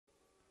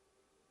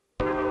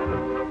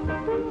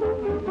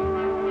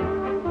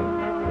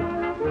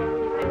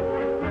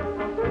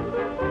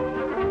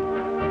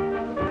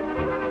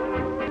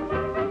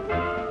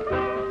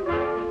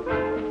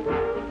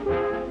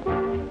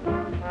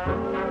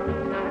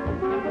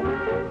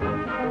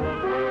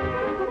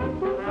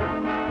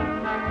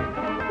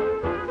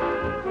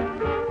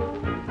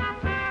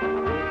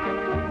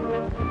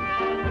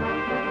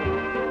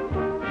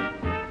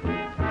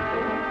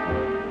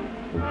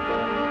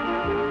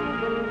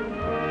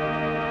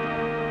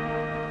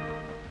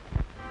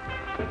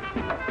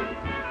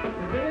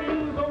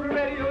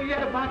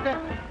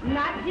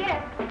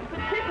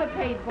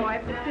Participate, boy,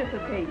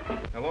 participate.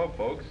 Hello,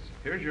 folks.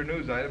 Here's your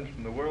news items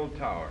from the World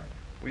Tower.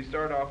 We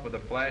start off with a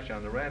flash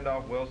on the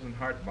Randolph Wilson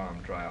heart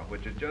bomb trial,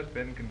 which has just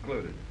been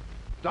concluded.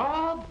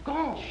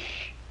 Doggone.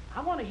 Shh.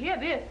 I want to hear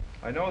this.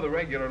 I know the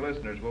regular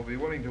listeners will be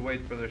willing to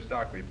wait for their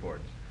stock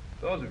reports.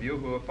 Those of you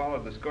who have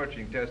followed the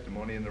scorching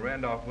testimony in the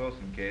Randolph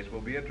Wilson case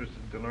will be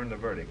interested to learn the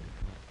verdict.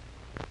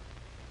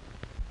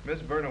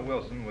 Miss Verna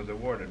Wilson was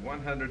awarded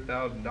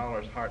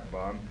 $100,000 heart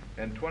bomb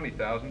and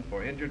 $20,000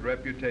 for injured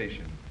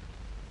reputation.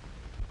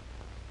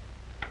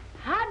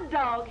 Hot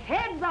dog,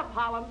 heads up,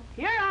 Holland.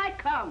 Here I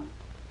come.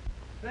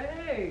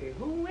 Say,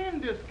 who win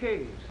this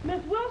case?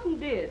 Miss Wilson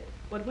did.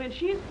 But when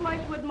she's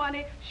flush with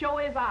money, so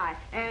is I.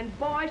 And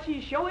boy, she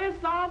sure is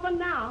solving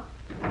now.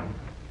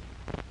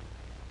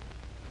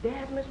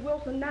 There's Miss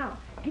Wilson now.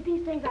 Get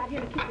these things out here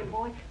in the kitchen,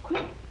 boy.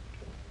 Quick.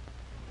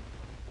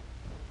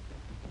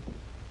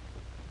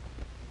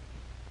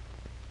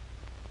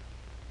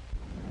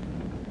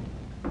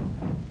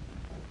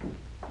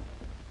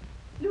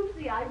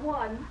 Lucy, I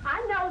won.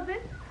 I knows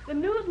it. The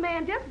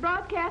newsman just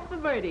broadcast the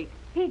verdict.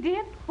 He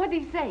did? What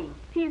did he say?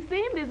 He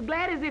seemed as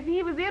glad as if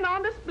he was in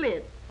on the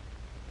split.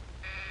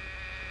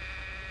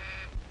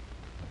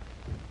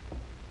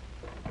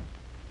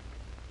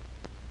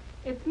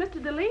 It's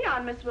Mr.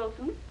 DeLeon, Miss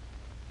Wilson.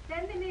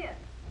 Send him in.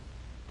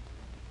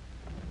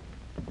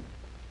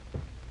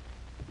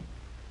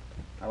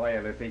 How are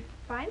you, Lucy?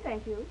 Fine,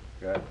 thank you.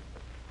 Good.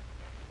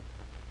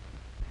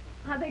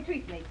 How'd they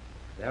treat me?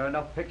 There are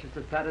enough pictures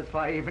to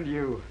satisfy even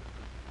you.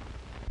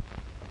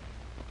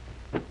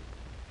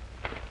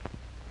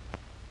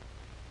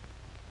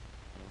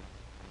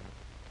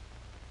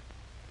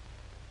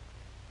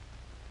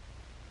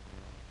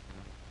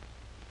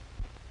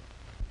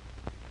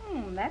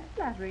 That's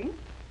flattering.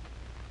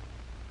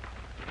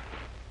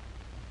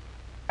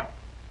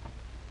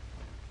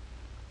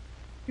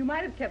 You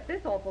might have kept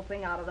this awful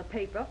thing out of the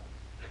paper.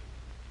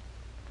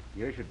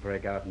 You should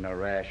break out in a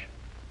rash.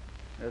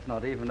 There's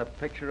not even a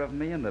picture of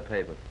me in the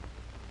paper.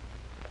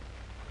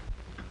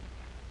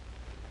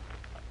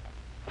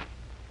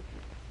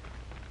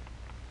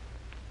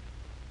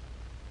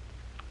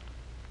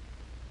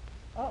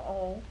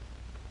 Uh-oh.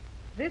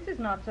 This is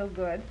not so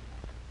good.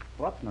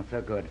 What's not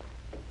so good?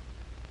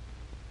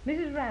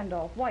 Mrs.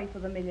 Randolph, wife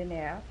of the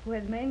millionaire, who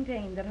has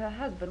maintained that her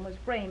husband was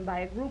framed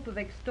by a group of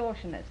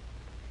extortionists,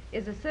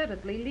 is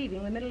assertedly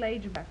leaving the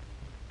middle-aged wife.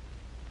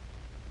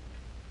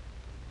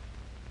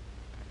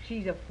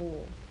 She's a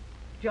fool.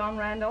 John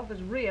Randolph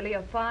is really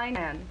a fine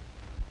man.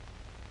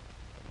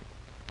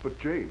 But,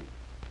 Jane,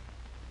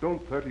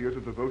 don't 30 years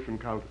of devotion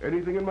count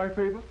anything in my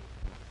favor?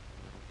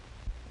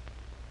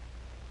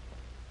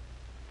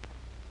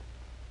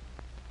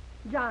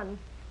 John,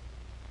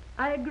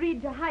 I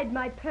agreed to hide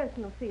my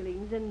personal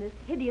feelings in this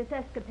hideous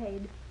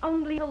escapade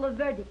only till the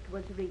verdict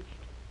was reached.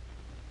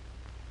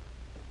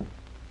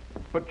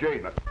 But,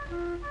 Jane,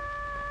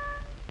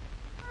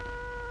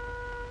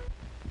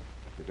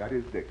 that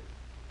is Dick.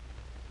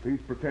 Please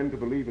pretend to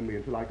believe in me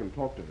until I can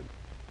talk to him.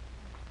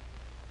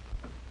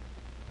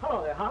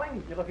 Hello there,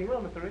 Holling. You're looking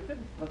well, Mr. Richard.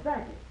 Well,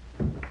 thank you.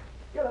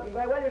 You're looking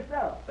very well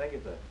yourself. Thank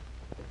you, sir.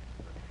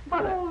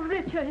 Mother. Oh,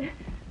 Richard.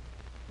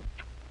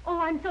 Oh,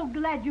 I'm so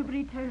glad you've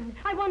returned.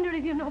 I wonder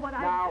if you know what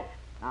I...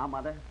 Now,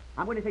 Mother.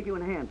 I'm going to take you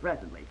in hand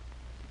presently.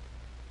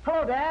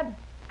 Hello, Dad.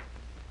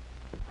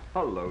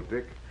 Hello,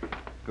 Dick.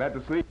 Glad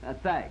to see you.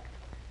 Thanks.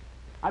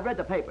 I've read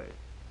the papers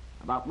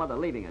about Mother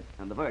leaving us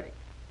and the verdict.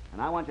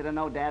 And I want you to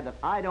know, Dad, that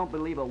I don't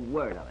believe a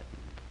word of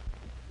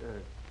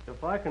it.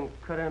 If I can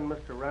cut in,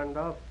 Mr.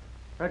 Randolph,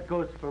 that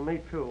goes for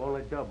me, too,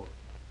 only double.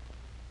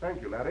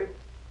 Thank you, Larry.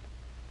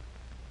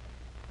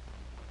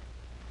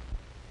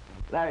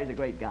 Larry's a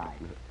great guy.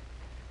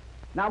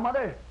 Now,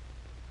 Mother.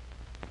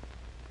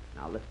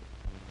 Now, listen.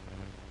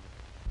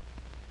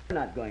 You're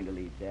not going to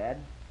leave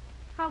Dad.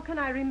 How can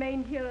I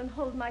remain here and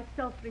hold my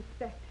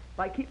self-respect?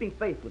 By keeping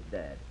faith with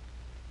Dad.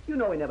 You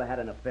know he never had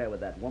an affair with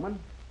that woman.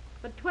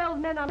 But 12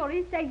 men on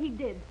jury say he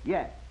did.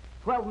 Yes,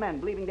 12 men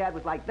believing Dad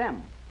was like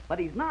them. But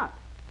he's not.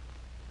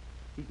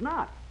 He's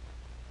not.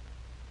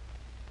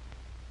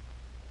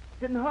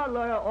 Didn't her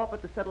lawyer offer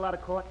to settle out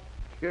of court?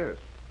 Yes,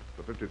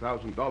 for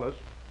 $50,000.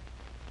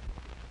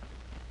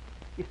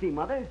 You see,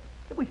 Mother,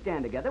 if we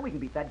stand together, we can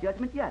beat that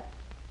judgment yet.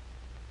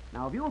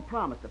 Now, if you'll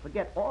promise to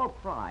forget all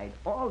pride,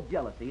 all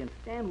jealousy, and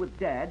stand with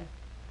Dad,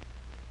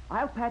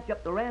 I'll patch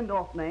up the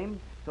Randolph name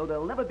so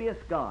there'll never be a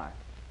scar.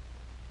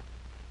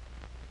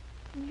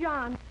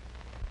 John,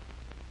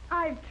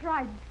 I've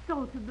tried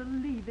so to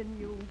believe in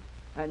you.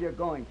 And you're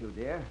going to,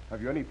 dear.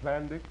 Have you any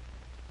plan, Dick?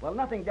 Well,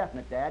 nothing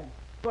definite, Dad.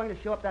 I'm going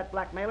to show up that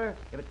blackmailer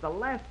if it's the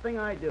last thing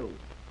I do.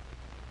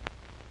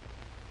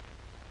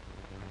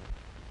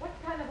 What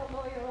kind of a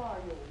lawyer are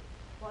you?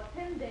 For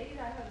 10 days,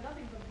 I heard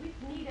nothing but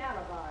weak-kneed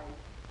alibis.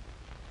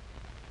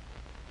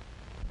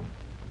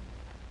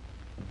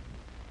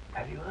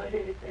 Have you heard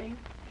anything?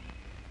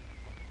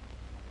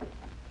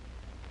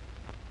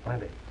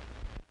 Plenty.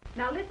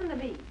 Now, listen to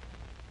me.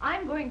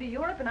 I'm going to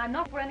Europe, and I'm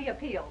not for any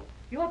appeals.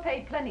 You're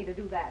paid plenty to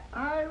do that.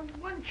 I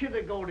want you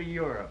to go to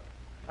Europe.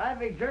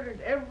 I've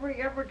exerted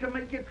every effort to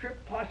make your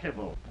trip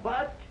possible,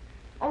 but...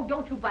 Oh,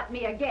 don't you butt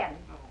me again.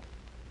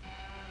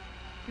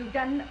 You've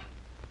done...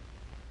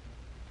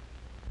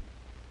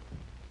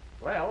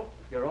 Well,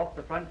 you're off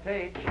the front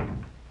page.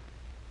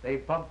 They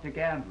bumped a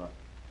gambler.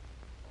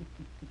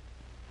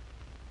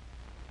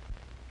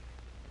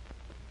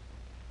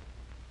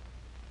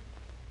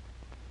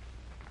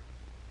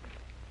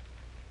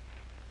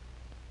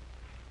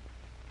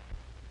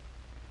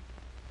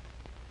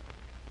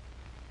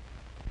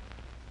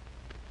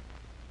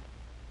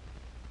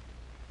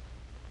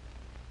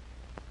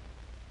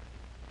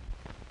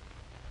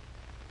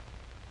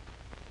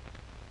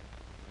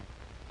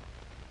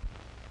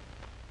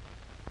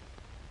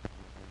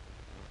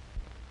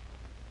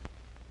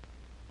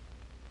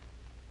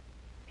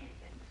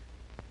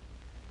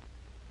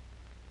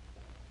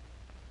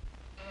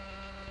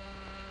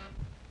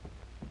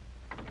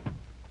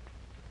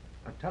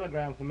 A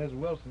telegram from Miss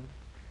Wilson.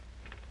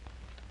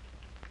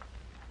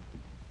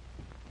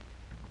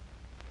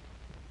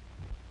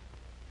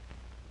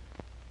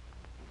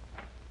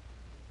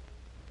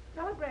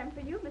 Telegram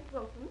for you, Miss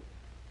Wilson.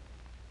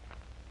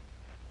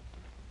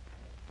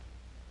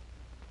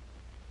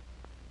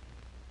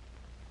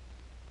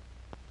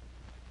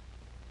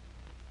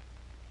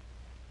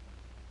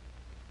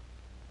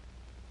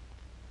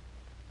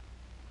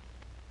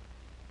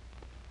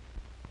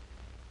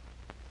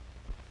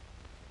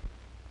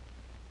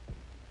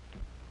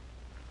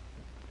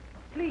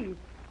 Please.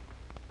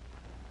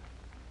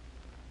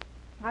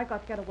 I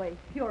got to get away.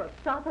 Europe,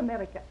 South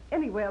America,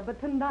 anywhere but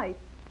tonight.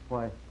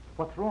 Why,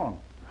 what's wrong?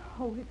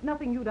 Oh, it's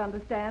nothing you'd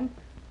understand.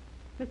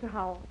 Mr.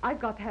 Howell, I've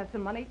got to have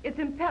some money. It's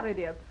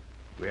imperative.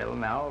 Well,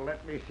 now,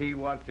 let me see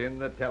what's in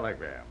the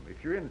telegram.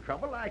 If you're in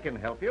trouble, I can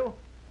help you.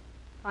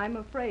 I'm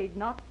afraid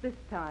not this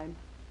time.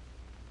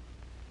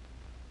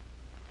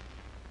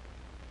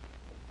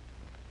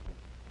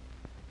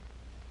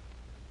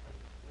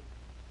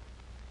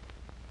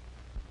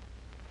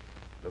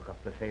 Look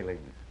up the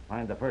sailings.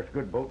 Find the first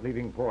good boat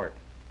leaving port.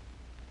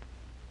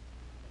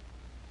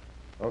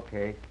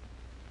 Okay.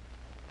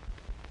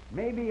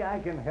 Maybe I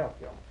can help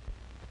you.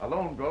 A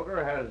loan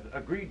broker has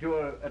agreed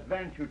to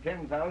advance you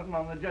 $10,000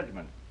 on the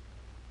judgment.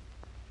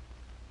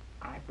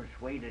 I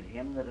persuaded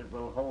him that it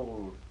will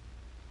hold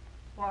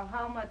For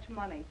how much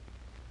money?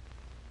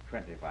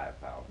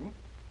 $25,000.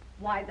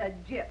 Why, the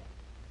gyp.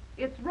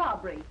 It's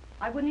robbery.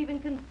 I wouldn't even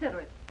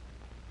consider it.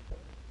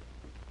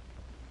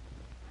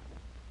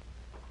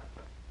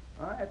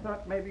 I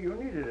thought maybe you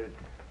needed it.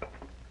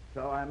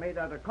 So I made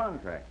out a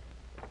contract.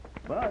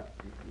 But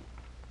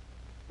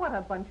What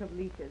a bunch of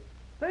leeches.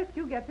 First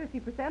you get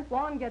 50%,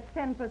 Juan gets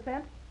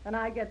 10%, and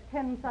I get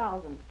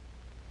 10,000.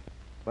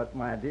 But,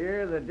 my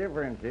dear, the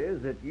difference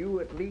is that you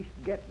at least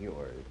get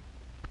yours.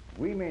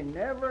 We may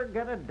never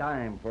get a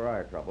dime for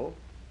our trouble.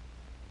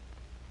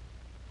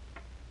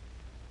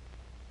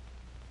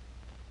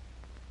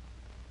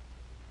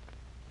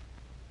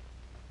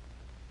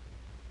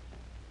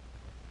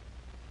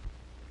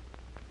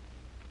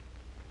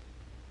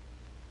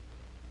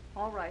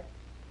 All right.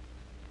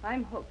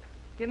 I'm hooked.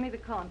 Give me the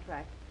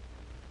contract.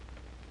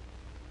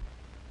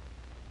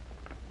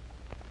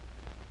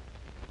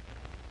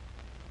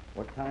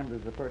 What time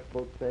does the first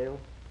boat sail?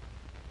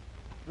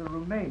 the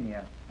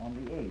Romania on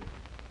the 8th.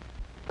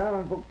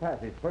 Island book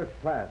passage, first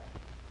class,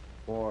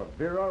 for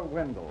Vera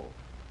Wendell.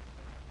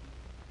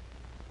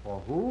 For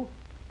who?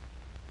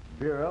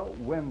 Vera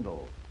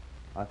Wendell.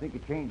 I think a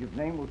change of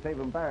name will save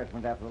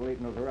embarrassment after the late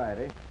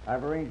notoriety.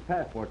 I've arranged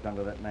passports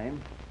under that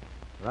name.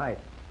 Right.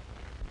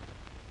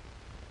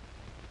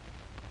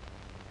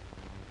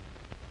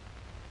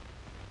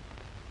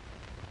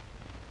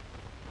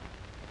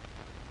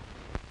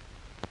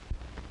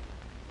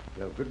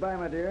 So goodbye,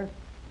 my dear.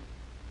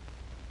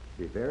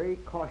 Be very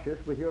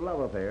cautious with your love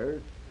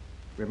affairs.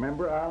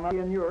 Remember, I'll not be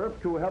in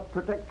Europe to help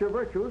protect your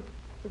virtues.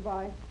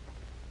 Goodbye.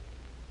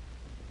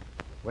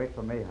 Wait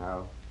for me,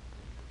 Hal.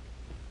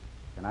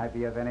 Can I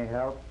be of any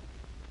help?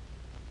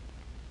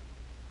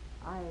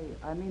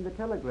 I mean the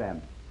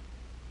telegram.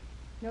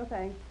 No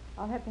thanks.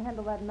 I'll have to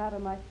handle that matter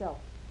myself.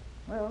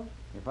 Well,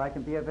 if I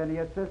can be of any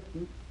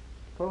assistance,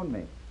 phone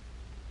me.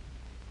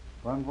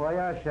 Bon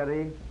voyage,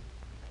 chérie.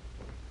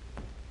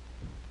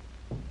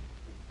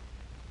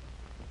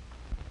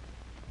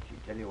 She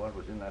tell you what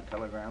was in that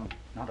telegram?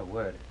 Not a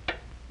word.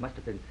 Must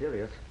have been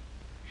serious.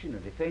 She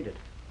nearly fainted.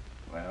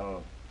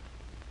 Well,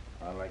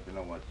 I'd like to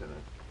know what's in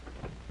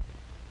it.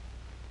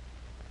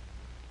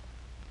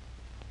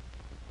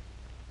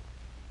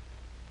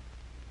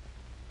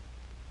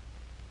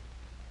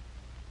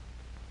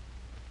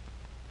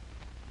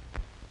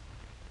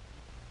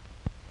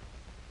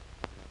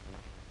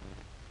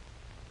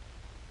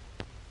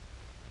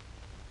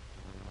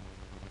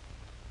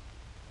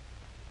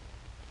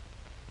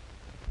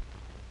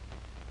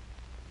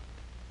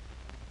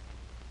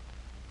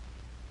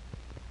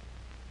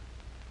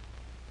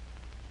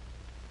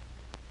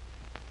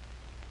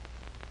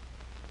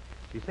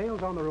 She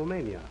sails on the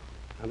Romania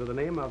under the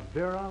name of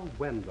Vera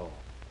Wendell.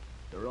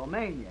 The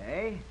Romania,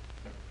 eh?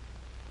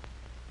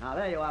 Now,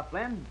 there you are,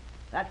 Flynn.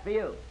 That's for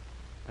you.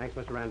 Thanks,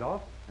 Mr.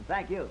 Randolph. And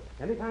thank you.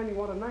 Anytime you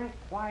want a nice,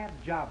 quiet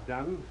job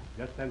done,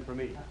 just send for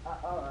me.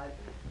 All right.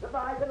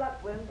 Goodbye. Good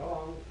luck, Win. So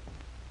long.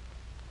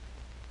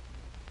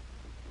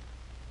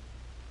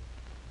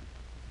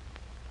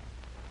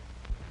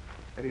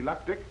 Any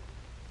luck, Dick?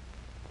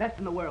 Best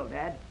in the world,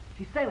 Dad.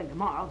 She's sailing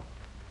tomorrow.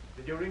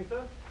 Did you ring,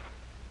 sir?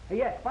 Hey,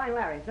 yes, find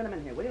Larry. Send him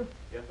in here, will you?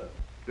 Yes, sir.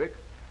 Dick,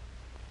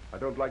 I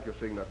don't like your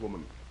seeing that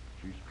woman.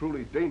 She's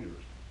truly dangerous.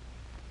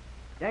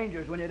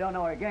 Dangerous when you don't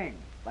know her game,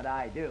 but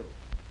I do.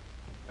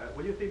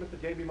 Will you see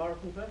Mr. J.B.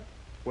 Morrison, sir?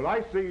 Well,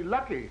 I see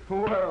Lucky.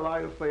 Well,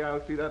 I'll say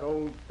I'll see that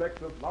old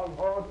Texas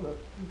longhorn.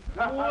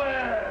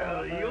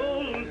 Well, you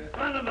old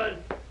son of a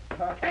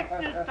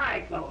Texas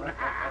cyclone.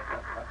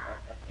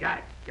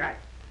 Jack,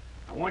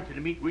 I want you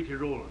to meet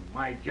Richard Rowland,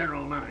 my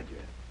general manager.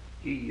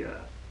 He's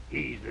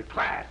the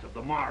class of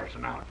the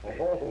Morrison outfit.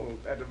 Oh,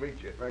 glad to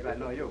meet you. Very glad to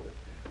know you.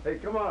 Hey,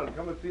 come on,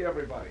 come and see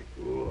everybody.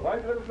 Why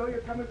let us know you're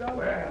coming down?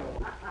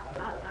 Well.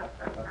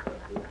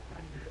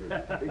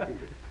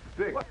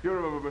 Dick, you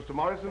remember Mr.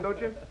 Morrison,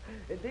 don't you?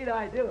 Indeed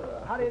I do.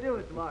 How do you do,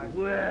 Mr.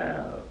 Morrison?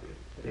 Well,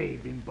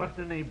 they've been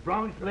busting any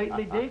broncs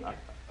lately, Dick?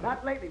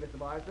 Not lately, Mr.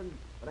 Morrison,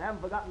 but I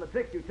haven't forgotten the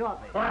tricks you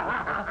taught me.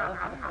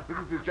 This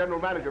is his general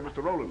manager,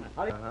 Mr. Rowland.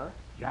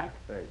 Jack,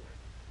 Hey,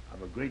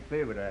 I've a great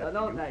favor to ask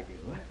No, you. thank you.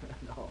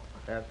 No.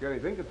 ask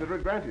anything, consider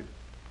it granted.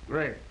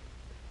 Great.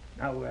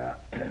 Now,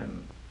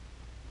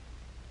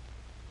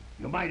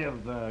 you might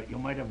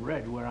have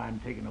read where I'm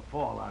taking a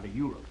fall out of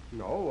Europe.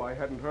 No, I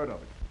hadn't heard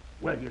of it.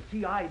 Well, you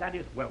see,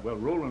 well,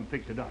 Roland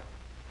fixed it up.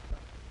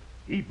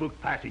 He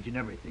booked passage and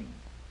everything.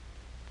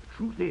 The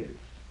truth is,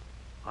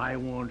 I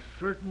want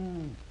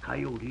certain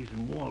coyotes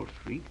in Wall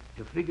Street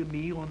to figure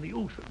me on the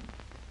ocean.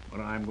 But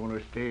I'm going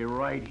to stay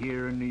right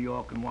here in New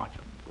York and watch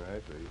them. I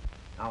see.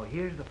 Now,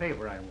 here's the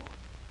favor I want.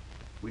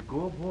 We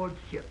go aboard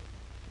ship,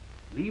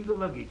 leave the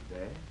luggage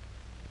there,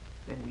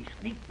 then we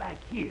sneak back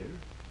here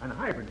and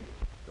hibernate.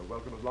 You're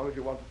welcome as long as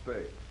you want to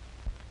stay.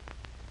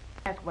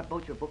 Ask what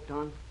boat you're booked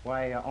on.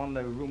 Why, on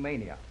the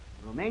Romania.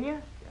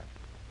 Romania?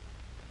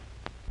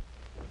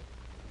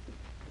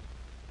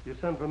 You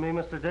sent for me,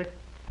 Mr. Dick?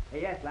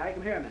 Hey, yes, Larry,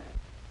 come here a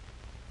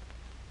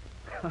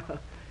minute.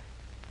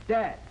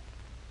 Dad,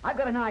 I've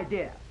got an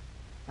idea.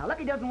 Now,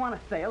 Lucky doesn't want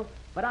to sail,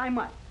 but I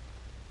must.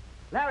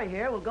 Larry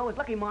here will go as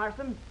Lucky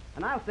Morrison,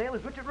 and I'll sail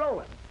as Richard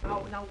Rowland.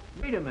 Now,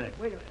 wait a minute.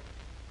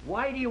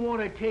 Why do you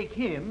want to take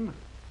him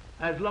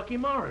as Lucky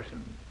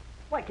Morrison?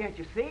 Why, can't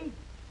you see?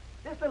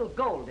 This little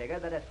gold digger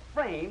that has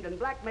framed and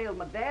blackmailed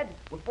my dad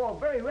will fall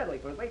very readily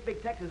for a great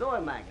big Texas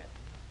oil magnate.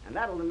 And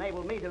that'll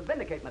enable me to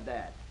vindicate my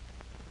dad.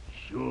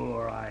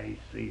 Sure, I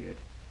see it.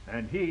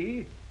 And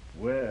he,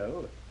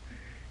 well,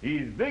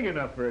 he's big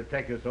enough for a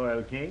Texas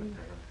oil king.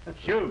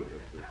 Shoot.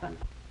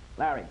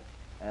 Larry,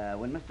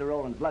 when Mr.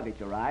 Rowland's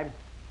luggage arrives,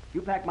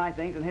 you pack my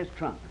things in his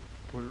trunk.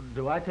 Well,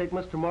 do I take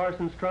Mr.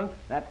 Morrison's trunk?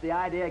 That's the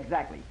idea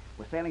exactly.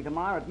 We're sailing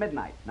tomorrow at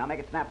midnight. Now make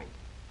it snappy.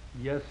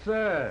 Yes,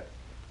 sir.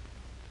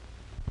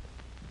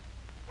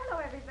 Hello,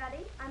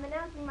 everybody. I'm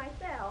announcing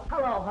myself.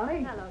 Hello,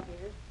 honey. Hello,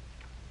 dear.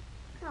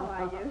 How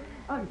are you?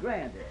 I'm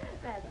grand.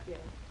 That's good.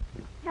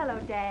 Hello,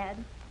 Dad.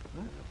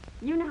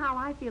 You know how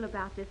I feel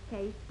about this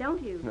case,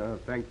 don't you? No,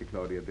 thank you,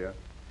 Claudia, dear.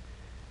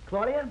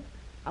 Claudia,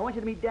 I want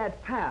you to meet Dad's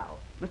pal,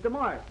 Mr.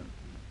 Morrison.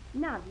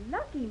 Not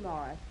Lucky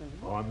Morrison.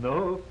 Oh,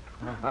 no.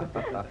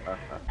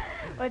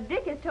 Well,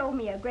 Dick has told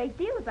me a great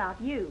deal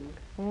about you.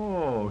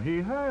 Oh,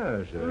 he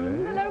has, eh?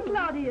 Hello,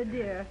 Claudia,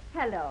 dear.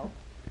 Hello.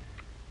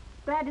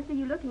 Glad to see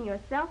you looking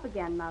yourself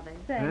again, Mother.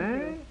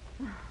 Eh?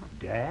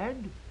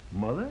 Dad?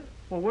 Mother?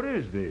 Well, what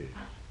is this?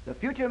 The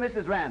future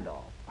Mrs.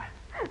 Randolph.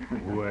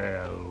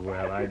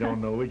 Well, I don't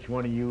know which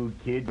one of you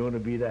kids going to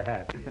be the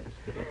happiest.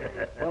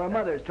 Well, our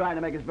mother's trying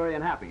to make us very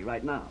unhappy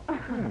right now.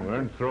 Well,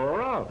 then throw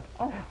her out.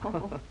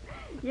 Oh,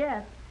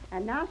 yes.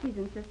 And now she's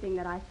insisting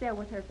that I sail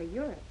with her for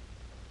Europe.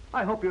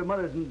 I hope your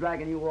mother isn't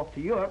dragging you off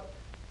to Europe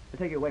to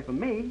take you away from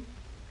me.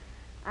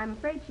 I'm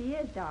afraid she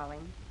is,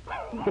 darling.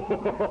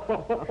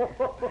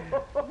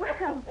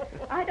 Well,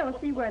 I don't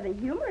see where the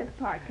humorous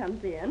part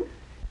comes in.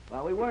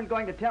 Well, we weren't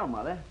going to tell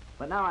Mother,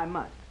 but now I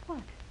must.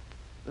 What?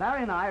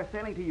 Larry and I are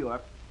sailing to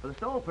Europe for the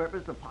sole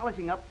purpose of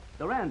polishing up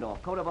the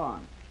Randolph coat of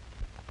arms.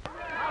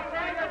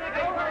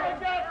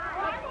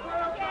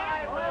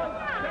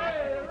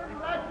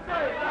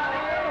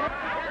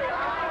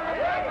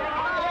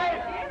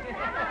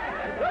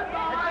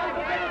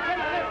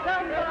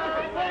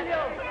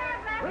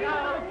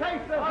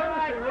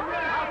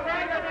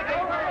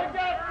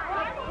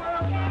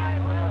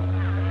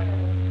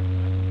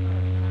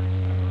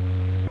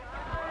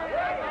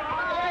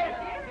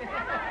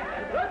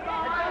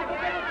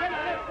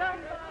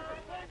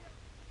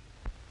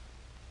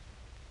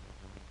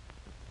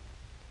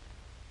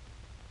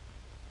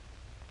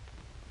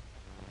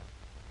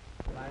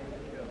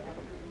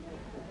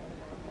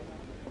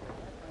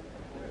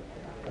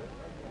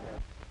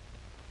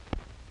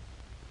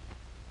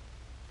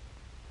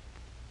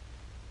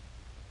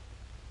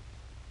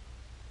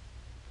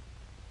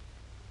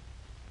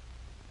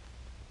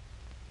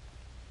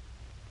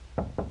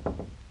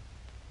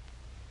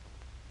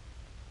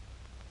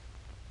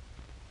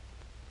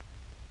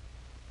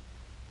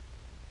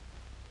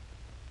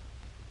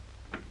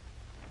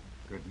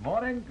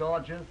 Morning,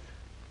 gorgeous.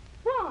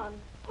 Juan,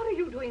 what are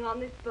you doing on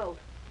this boat?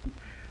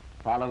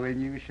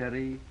 Following you,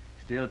 Cherie.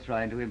 Still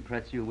trying to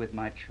impress you with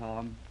my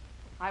charm.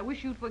 I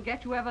wish you'd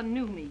forget you ever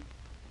knew me.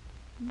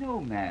 No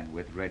man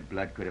with red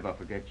blood could ever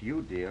forget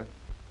you, dear.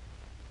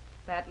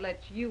 That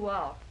lets you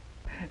off.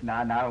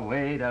 Now,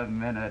 wait a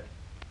minute.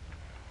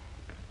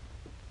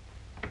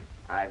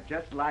 I've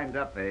just lined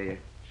up a,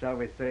 shall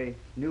we say,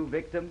 new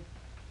victim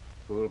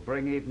who will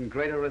bring even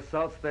greater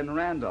results than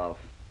Randolph.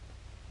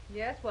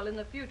 Yes, well, in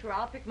the future,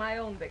 I'll pick my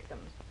own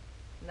victims.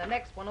 And the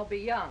next one will be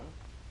young.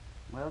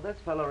 Well, this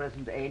fellow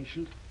isn't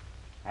ancient,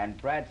 and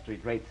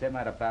Bradstreet rates him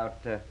at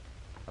about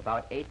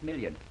 8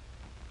 million.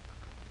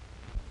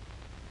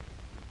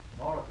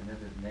 Morrison is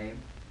his name.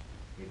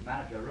 His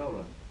manager,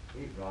 Roland.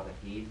 He's rather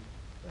keen,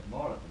 but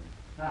Morrison,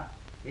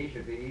 he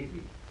should be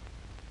easy.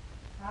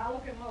 I'll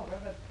look him over,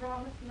 but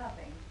promise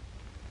nothing.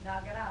 Now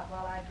get out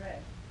while I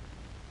dress.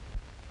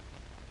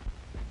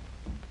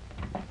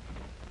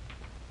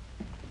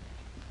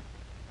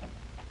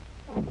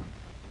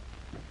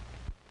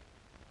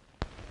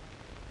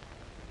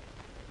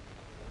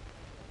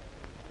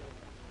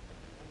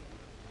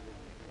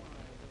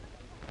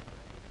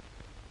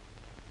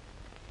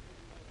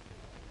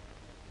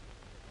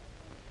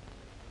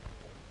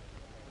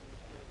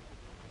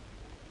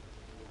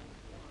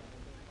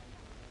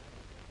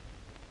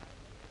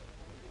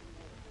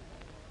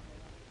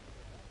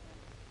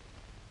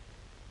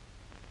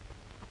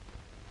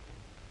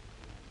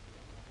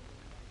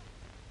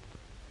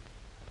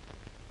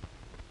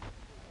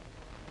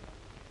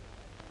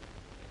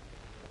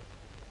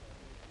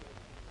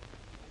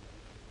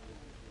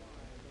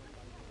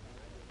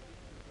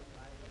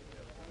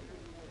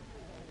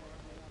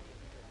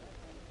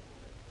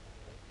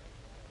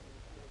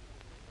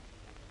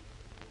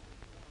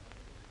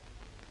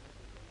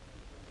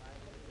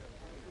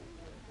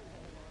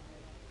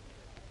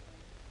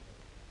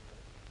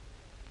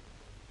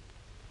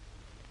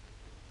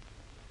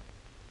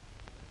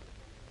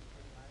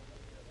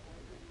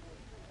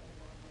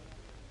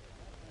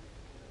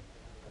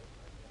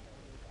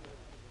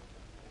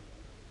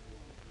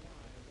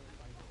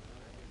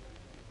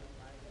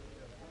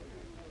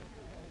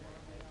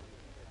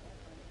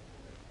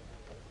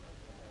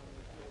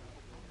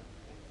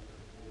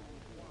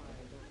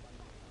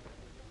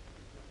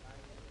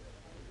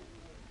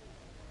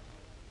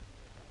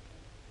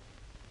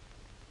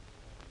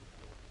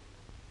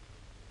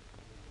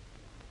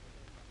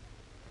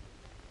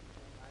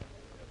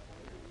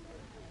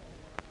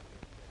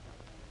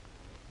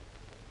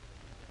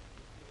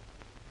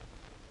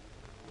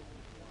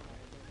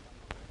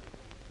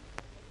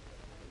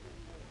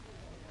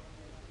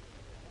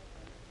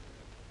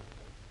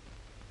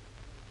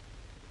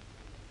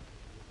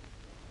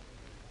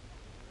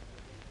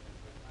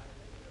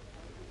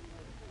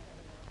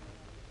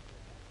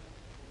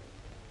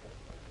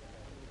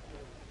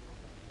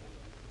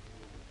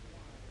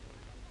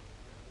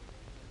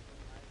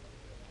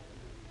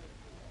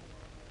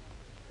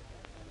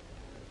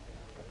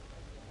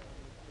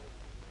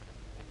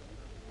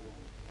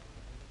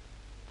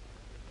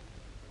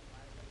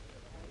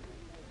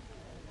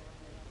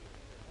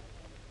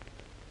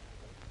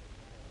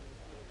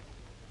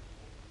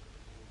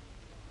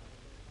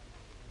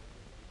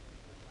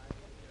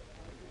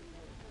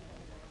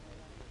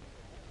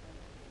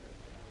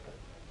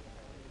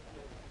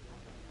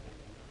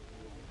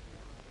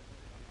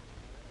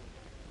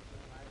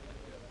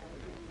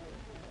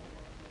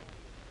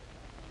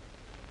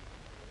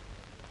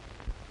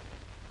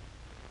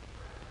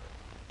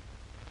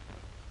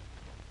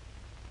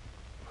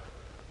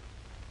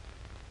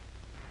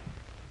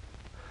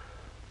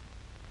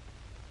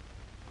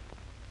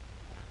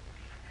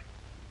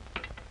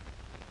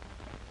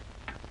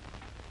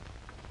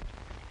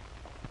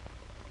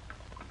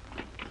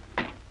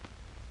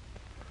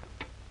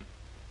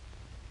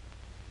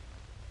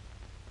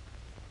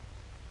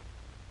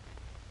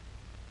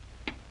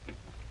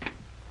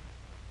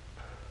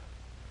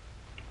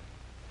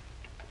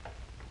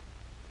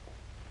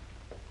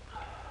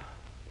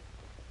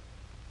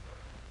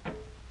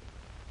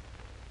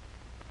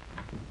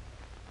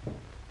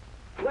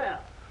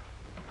 Well,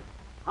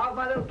 how's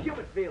my little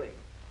Cupid feeling?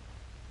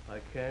 I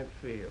can't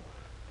feel.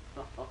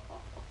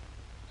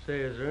 Say,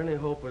 is there any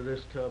hope of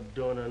this tub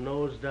doing a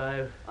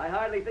nosedive? I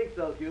hardly think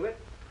so, Cupid.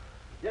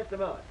 Just a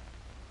moment.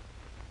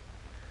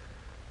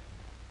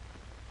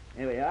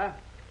 Here we are.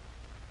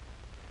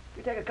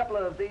 You take a couple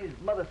of these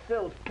Mother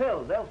Sill's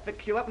pills. They'll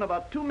fix you up in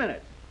about 2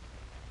 minutes.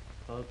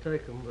 I'll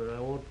take them, but I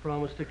won't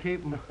promise to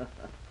keep them.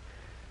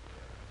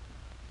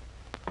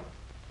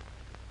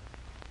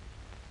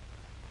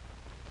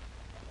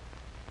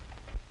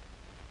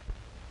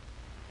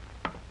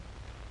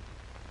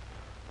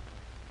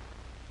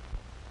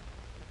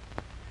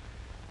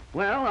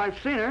 Well, I've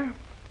seen her.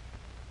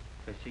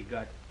 Has she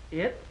got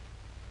it?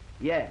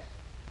 Yes.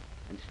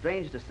 And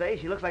strange to say,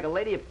 she looks like a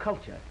lady of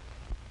culture.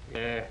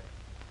 Yeah.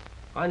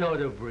 I know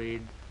the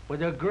breed,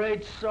 with a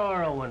great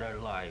sorrow in her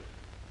life.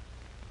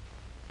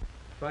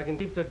 If I can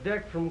keep the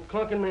deck from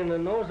clunking me in the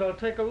nose, I'll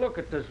take a look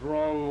at this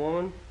wrong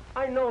woman.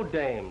 I know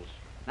dames.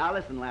 Now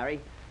listen, Larry.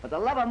 For the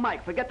love of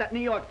Mike, forget that New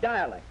York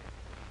dialect.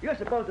 You're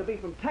supposed to be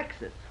from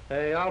Texas.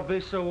 Hey, I'll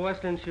be so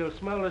western she'll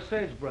smell the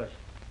sagebrush.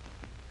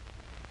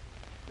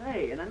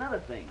 Hey, and another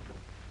thing.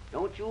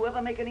 Don't you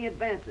ever make any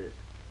advances.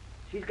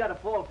 She's got to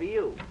fall for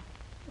you.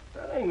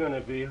 That ain't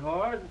gonna be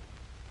hard.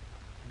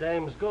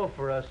 Dames go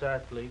for us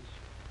athletes.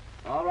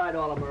 All right,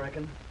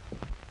 All-American.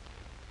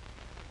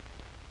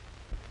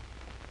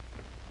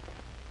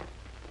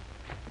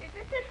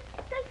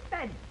 Take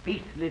that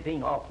beastly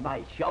thing off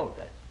my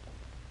shoulders.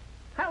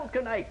 How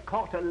can I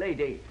court a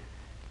lady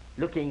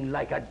looking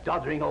like a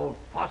doddering old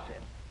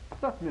faucet?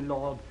 But, my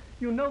lord,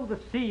 you know the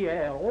sea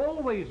air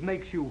always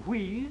makes you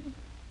wheeze.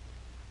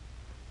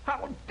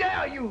 How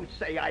dare you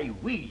say I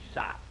wheeze,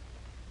 sir?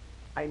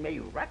 I may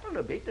rattle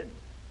a bit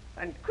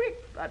and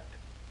quick, but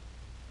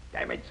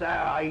damn it, sir,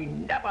 I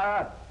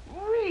never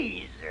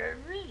wheeze.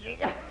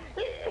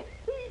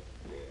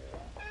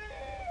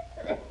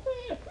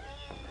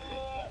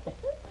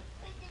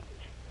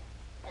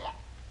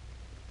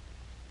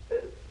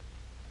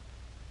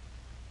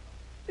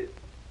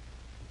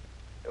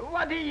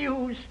 What are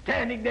you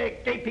standing there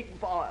gaping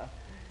for?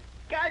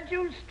 Can't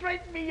you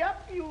straighten me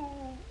up, you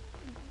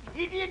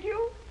idiot,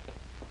 you?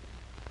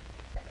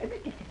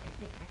 Thank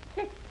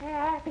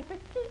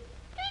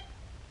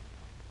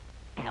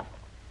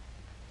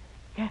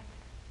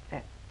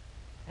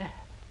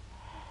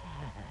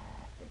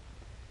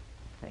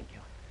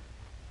you.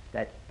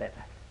 That's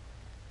better.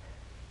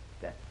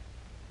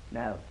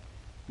 Now,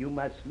 you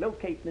must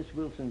locate Miss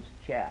Wilson's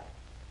chair.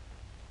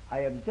 I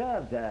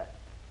observed her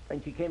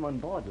when she came on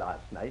board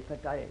last night,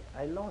 but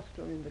I lost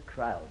her in the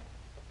crowd.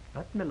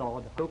 But, my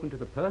lord, I've spoken to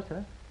the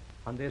purser,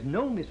 and there's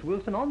no Miss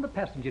Wilson on the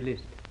passenger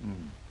list.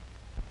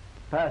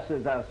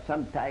 Pursers are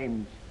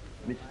sometimes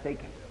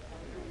mistaken.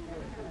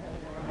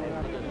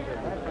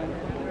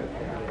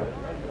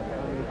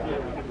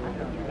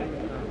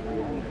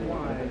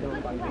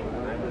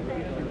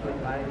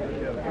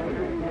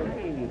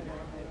 Hey,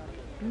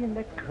 be in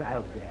the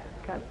crowd there.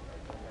 Come.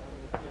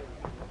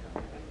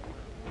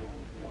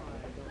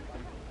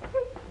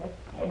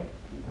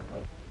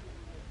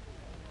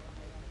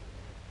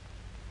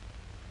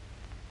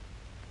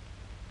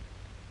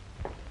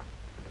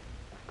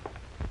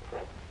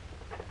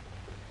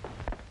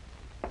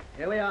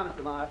 Here we are,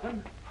 Mr.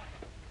 Morrison.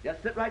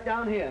 Just sit right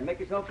down here and make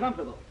yourself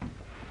comfortable.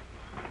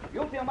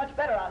 You'll feel much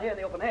better out here in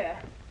the open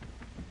air.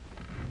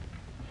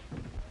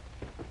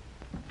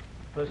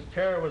 If this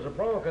chair was a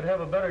bronc, I'd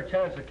have a better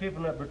chance of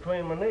keeping it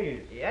between my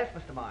knees. Yes,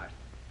 Mr. Morrison.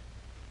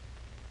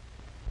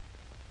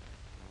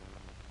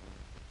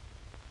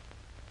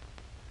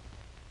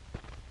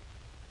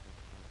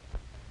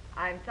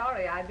 I'm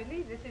sorry, I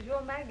believe this is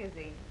your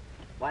magazine.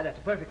 Why, that's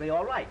perfectly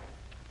all right.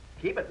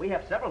 Keep it. We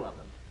have several of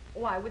them.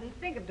 Oh, I wouldn't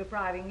think of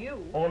depriving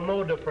you. Oh,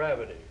 no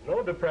depravity.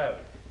 No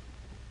depravity.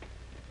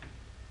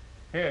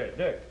 Here,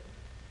 Dick.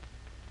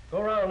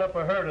 Go round up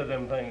a herd of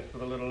them things for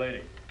the little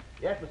lady.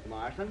 Yes, Mr.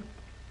 Morrison.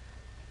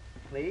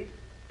 Please.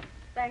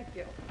 Thank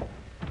you.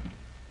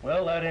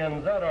 Well, that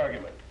ends that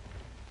argument.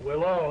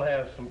 We'll all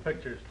have some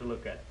pictures to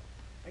look at.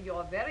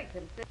 You're very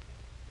considerate.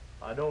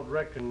 I don't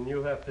reckon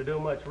you have to do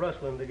much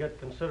rustling to get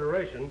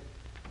consideration.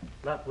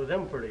 Not with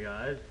them pretty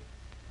eyes.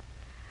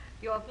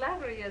 Your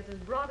flattery is as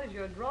broad as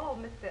your drawl,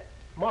 Mr.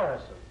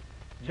 Morrison.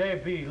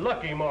 J.B.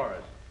 Lucky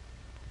Morrison.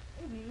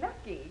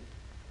 Lucky?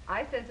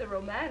 I sense a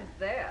romance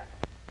there.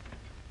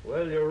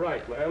 Well, you're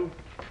right, ma'am.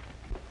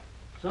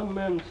 Some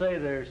men say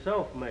they're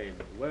self-made.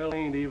 Well,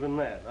 ain't even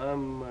that.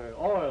 I'm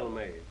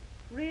oil-made.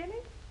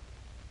 Really?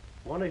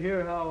 Want to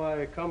hear how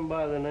I come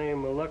by the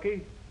name of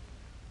Lucky?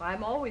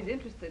 I'm always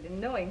interested in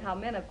knowing how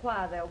men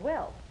acquire their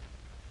wealth.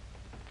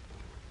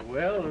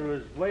 Well, it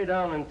was way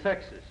down in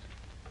Texas.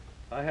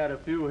 I had a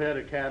few head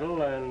of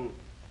cattle and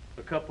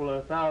a couple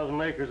of 1,000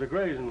 acres of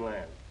grazing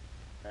land.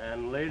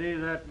 And, lady,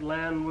 that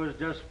land was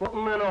just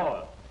floating in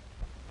oil.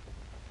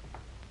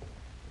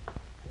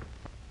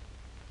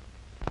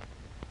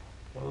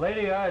 Well,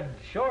 lady, I'd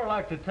sure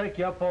like to take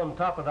you up on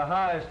top of the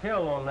highest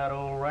hill on that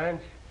old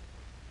ranch.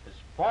 As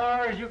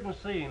far as you can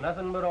see,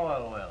 nothing but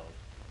oil wells.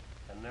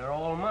 And they're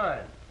all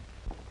mine.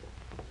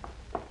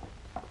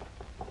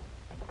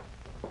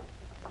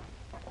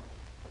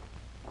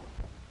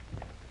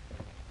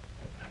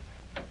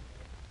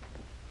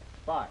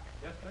 Bart.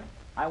 Yes, sir?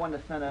 I want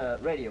to send a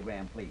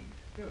radiogram, please.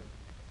 Sure.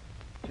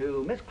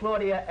 To Miss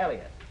Claudia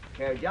Elliott,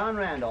 care John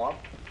Randolph,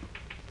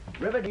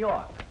 River, New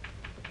York.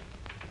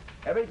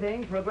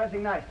 Everything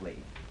progressing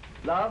nicely.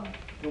 Love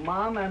to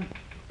Mom and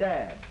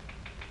Dad.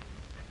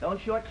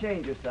 Don't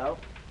shortchange yourself.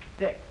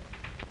 Dick,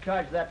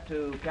 charge that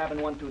to cabin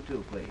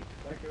 122, please.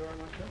 Thank you very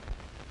much,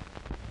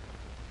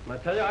 sir. I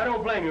tell you, I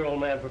don't blame your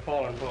old man for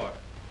falling for her.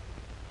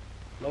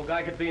 No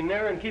guy could be in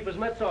there and keep his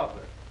mitts off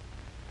her.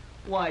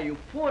 Why, you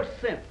poor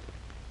simp.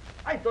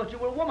 I thought you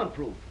were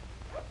woman-proof.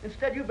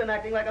 Instead, you've been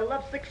acting like a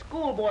lovesick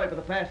schoolboy for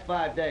the past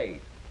 5 days.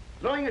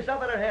 Throwing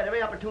yourself at her head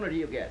every opportunity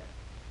you get.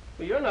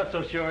 Well, you're not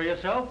so sure of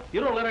yourself.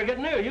 You don't let her get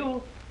near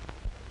you.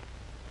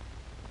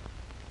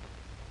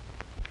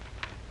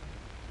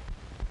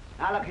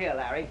 Now, look here,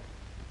 Larry.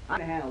 I'm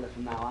going to handle this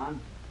from now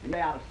on. and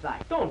lay out of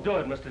sight. Don't do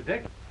it, Mr.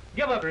 Dick.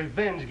 Give up a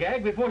revenge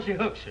gag before she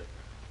hooks you.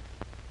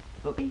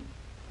 Hooky?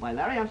 Why,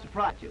 Larry, I'm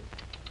surprised at you.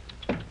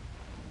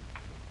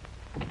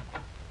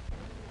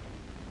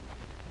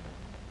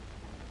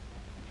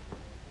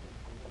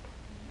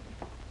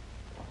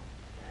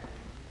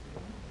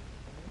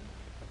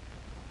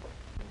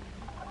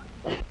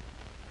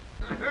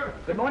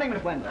 Good morning,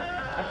 Miss Wendell.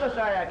 I'm so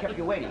sorry I kept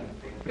you waiting.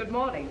 Good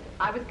morning.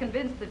 I was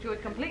convinced that you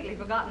had completely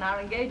forgotten our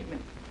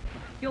engagement.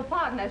 You'll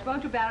pardon us,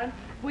 won't you, Baron?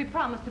 We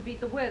promised to beat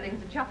the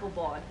Worthings at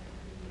shuffleboard.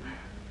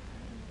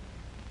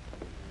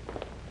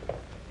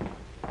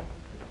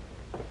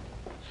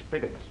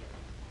 Spirits.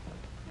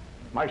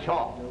 My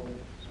shop.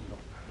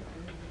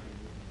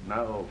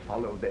 Now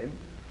follow them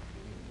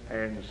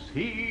and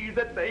see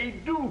that they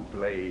do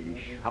play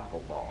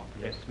shuffleboard.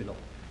 Yes, my lord.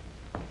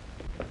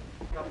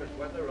 Toughest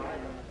weather I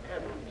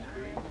ever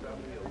experienced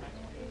on the ocean.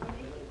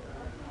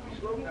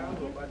 Slow down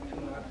to about 2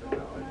 knots an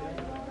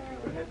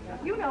hour.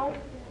 You know,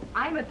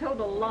 I'm a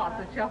total loss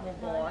at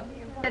shuffleboard.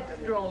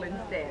 Let's stroll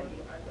instead.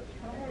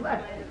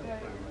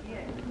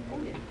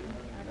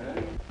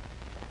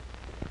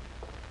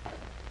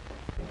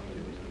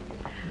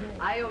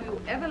 I owe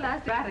you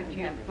everlasting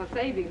gratitude for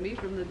saving me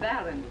from the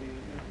Baron.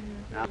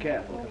 Now,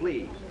 careful,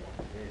 please.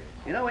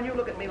 You know, when you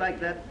look at me like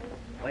that,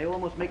 why, you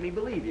almost make me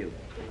believe you.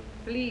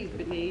 Please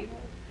believe.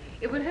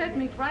 It would hurt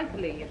me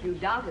frightfully if you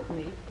doubted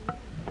me.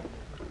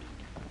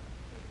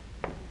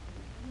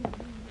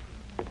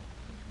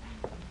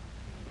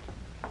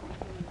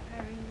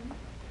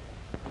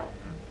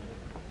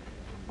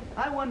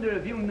 I wonder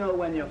if you know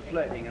when you're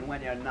flirting and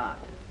when you're not.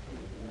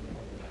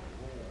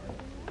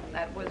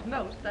 That was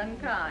most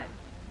unkind.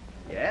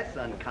 Yes,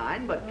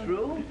 unkind, but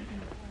true.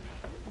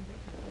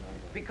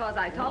 Because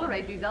I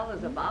tolerate these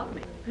others about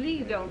me.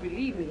 Please don't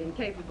believe me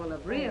incapable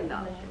of real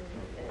knowledge.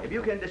 If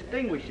you can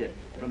distinguish it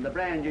from the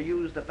brand you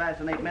use to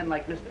fascinate men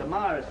like Mr.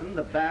 Morrison,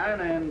 the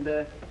Baron, and,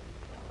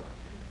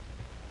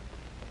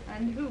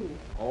 And who?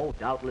 oh,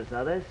 doubtless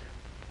others.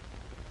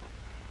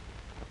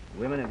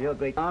 Women of your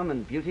great charm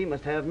and beauty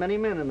must have many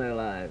men in their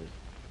lives.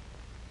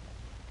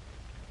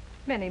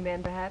 Many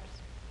men, perhaps.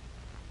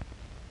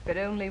 But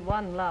only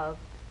one love.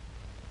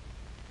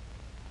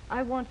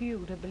 I want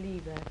you to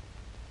believe that.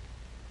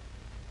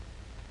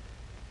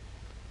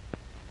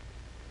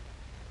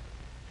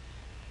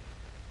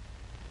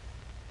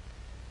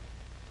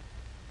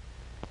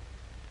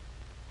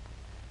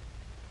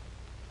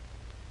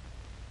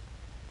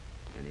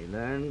 And he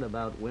learned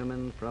about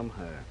women from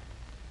her.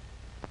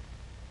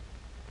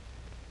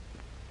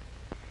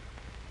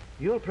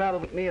 You'll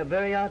probably make me a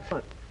very odd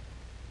sort.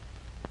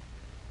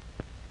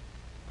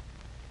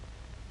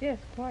 Yes,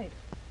 quite.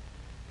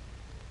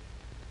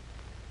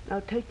 Now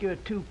take your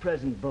two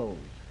present beaux,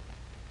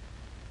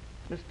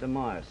 Mr.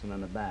 Morrison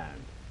and the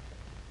Baron.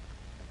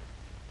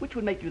 Which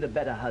would make you the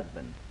better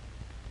husband?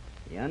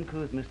 The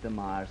uncouth Mr.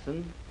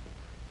 Morrison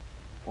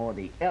or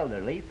the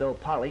elderly, though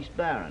polished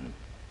Baron?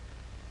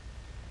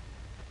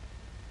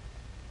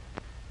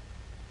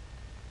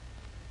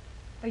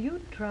 Are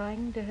you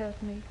trying to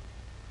hurt me?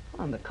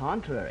 On the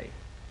contrary,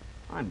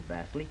 I'm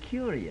vastly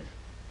curious.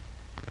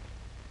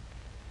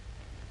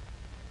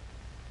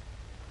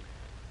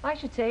 I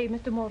should say,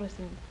 Mr.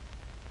 Morrison,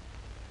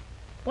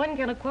 one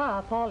can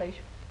acquire polish,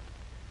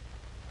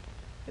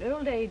 but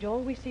old age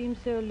always seems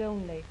so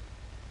lonely.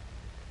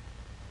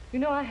 You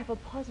know, I have a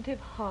positive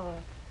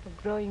horror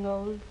of growing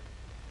old,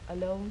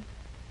 alone.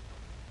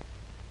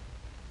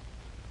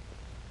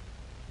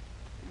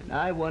 And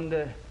I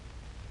wonder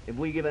if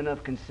we give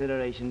enough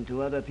consideration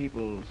to other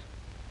people's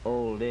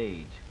old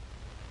age.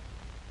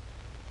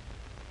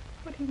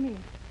 What do you mean?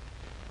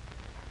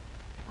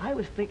 I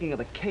was thinking of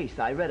a case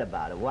I read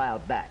about a while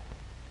back.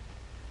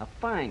 A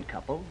fine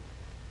couple,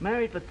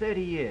 married for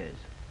 30 years,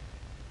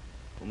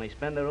 who may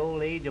spend their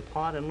old age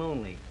apart and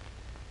lonely,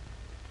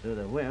 through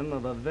the whim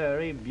of a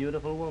very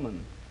beautiful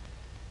woman.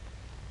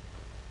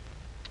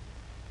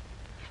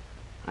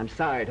 I'm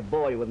sorry to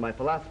bore you with my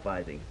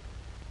philosophizing,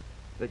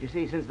 but you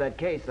see, since that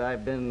case,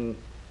 I've been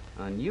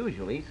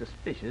unusually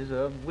suspicious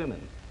of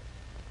women.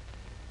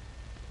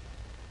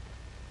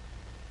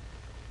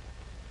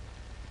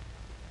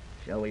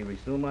 Shall we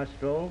resume our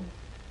stroll?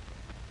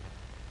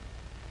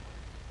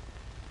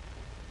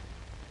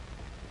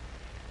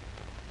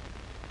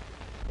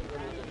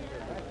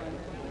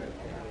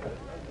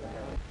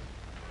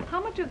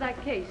 How much of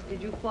that case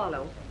did you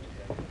follow?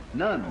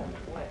 None.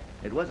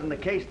 It wasn't the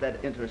case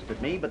that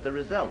interested me, but the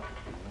result.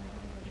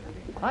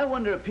 I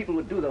wonder if people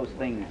would do those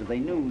things if they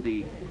knew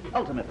the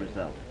ultimate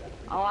result.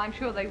 Oh, I'm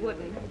sure they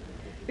wouldn't,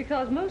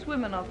 because most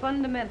women are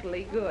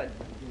fundamentally good.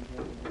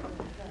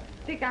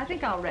 Dick, I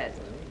think I'll rest.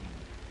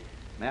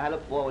 May I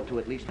look forward to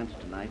at least once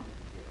tonight?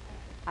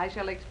 I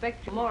shall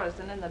expect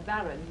Morrison and the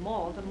Baron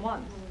more than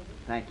once.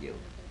 Thank you.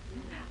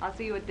 I'll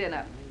see you at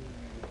dinner.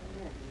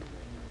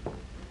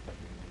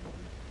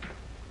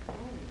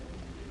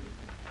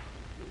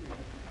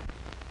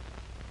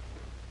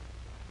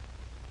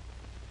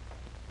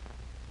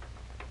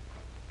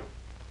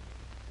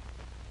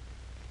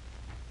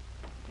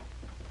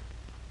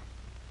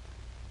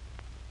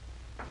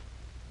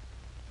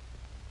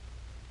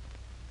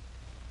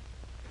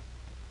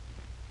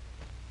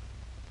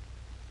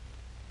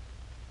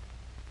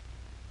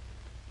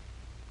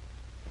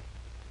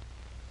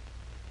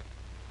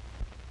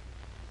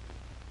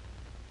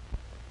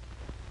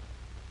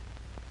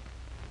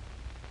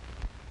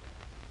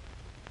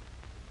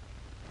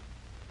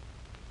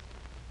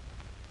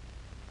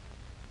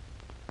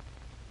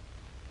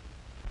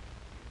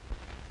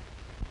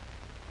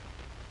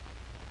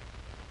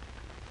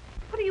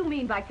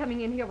 mean by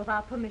coming in here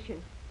without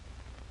permission?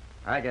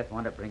 I just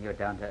want to bring you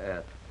down to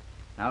earth.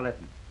 Now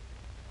listen.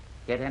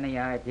 Get any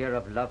idea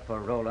of love for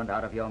Roland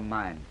out of your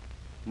mind.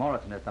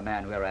 Morrison is the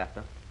man we're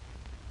after.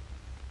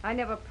 I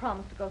never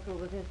promised to go through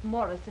with this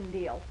Morrison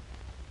deal.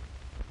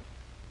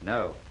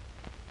 No.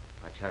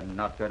 But you're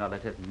not going to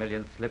let his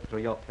millions slip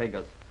through your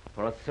fingers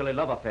for a silly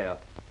love affair.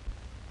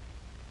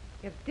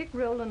 If Dick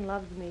Rowland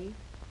loves me,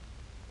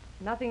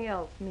 nothing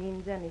else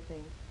means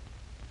anything.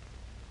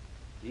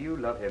 Do you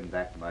love him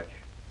that much?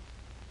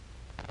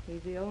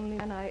 He's the only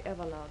man I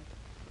ever loved,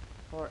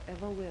 or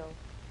ever will.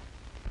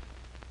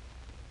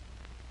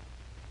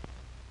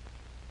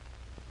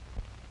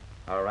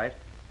 All right.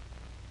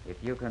 If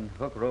you can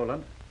hook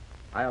Roland,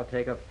 I'll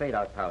take a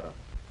fade-out powder.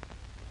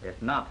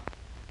 If not,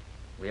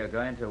 we are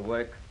going to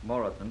work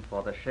Morrison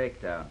for the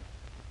shakedown.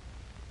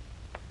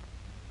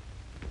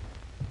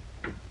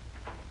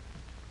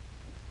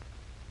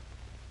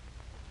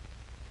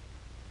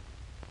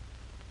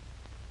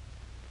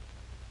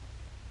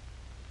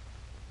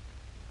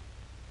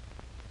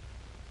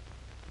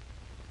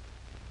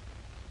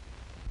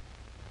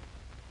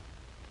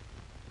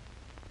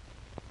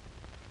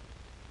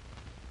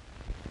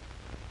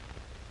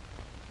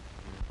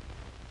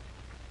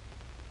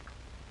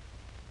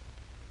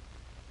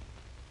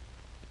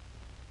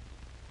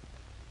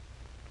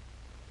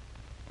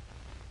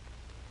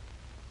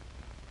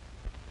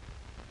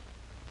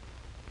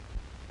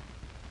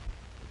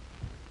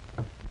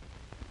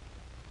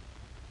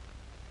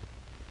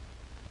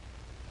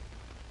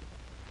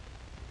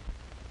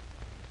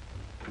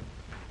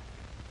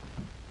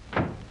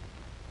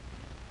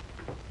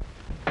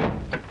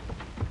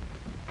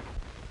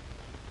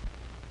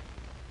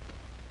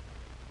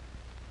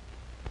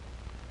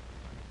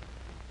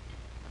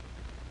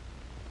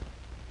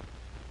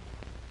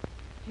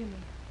 Jimmy.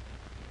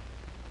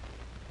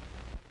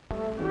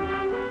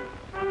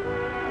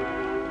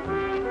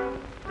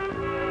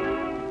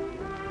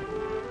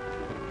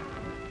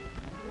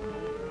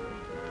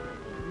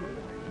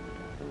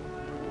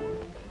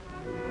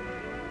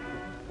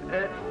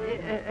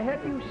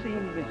 Have you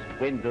seen Miss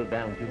Wendell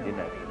down to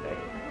dinner today?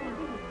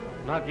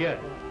 Not yet.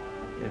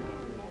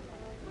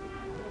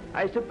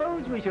 I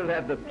suppose we shall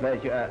have the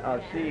pleasure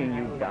of seeing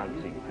you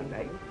dancing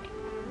tonight.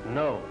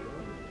 No.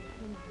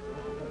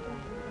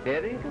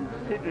 Very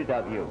considerate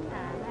of you.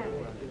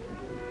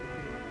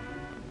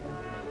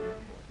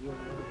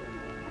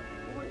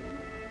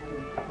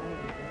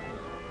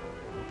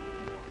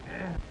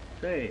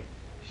 Say,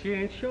 she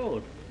ain't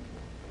showed.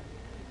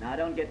 Now,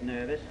 don't get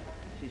nervous.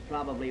 She's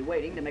probably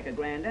waiting to make a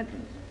grand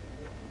entrance.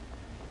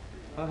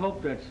 I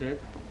hope that's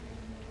it.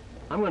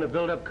 I'm going to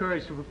build up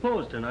courage to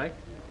propose tonight.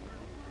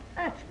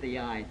 That's the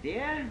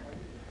idea.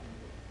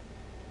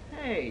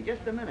 Hey,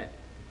 just a minute.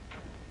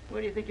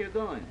 Where do you think you're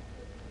going?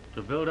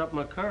 To build up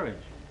my courage.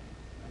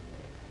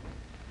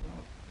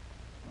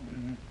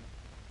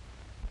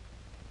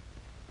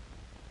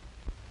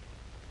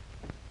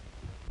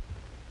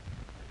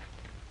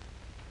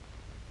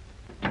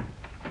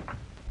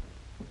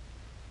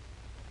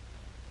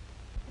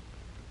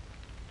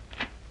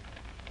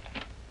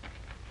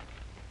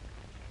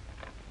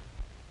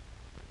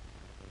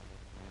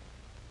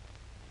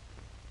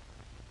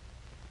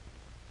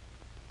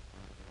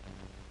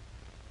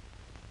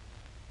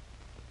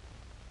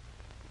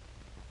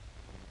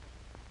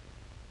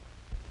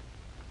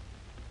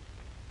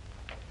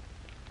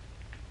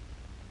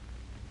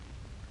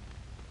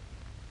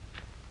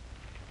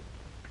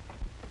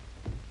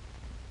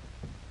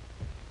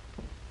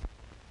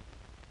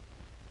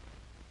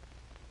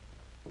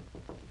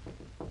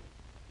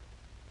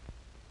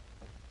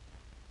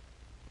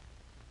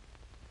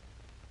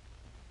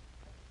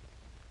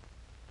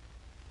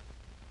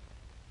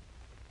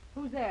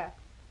 Who's there?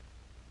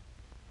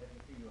 Let me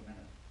see you a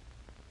minute.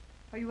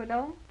 Are you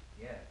alone?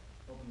 Yes.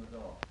 Open the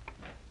door.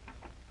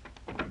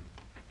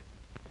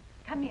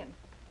 Come in.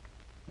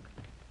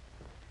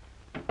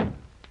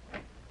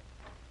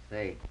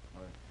 Say,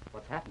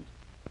 what's happened?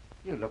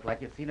 You look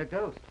like you've seen a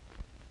ghost.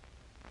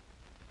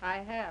 I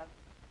have.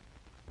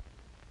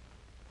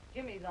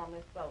 Jimmy's on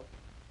this boat.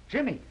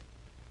 Jimmy!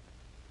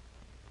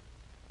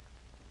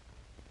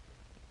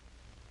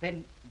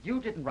 Then you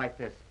didn't write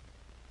this.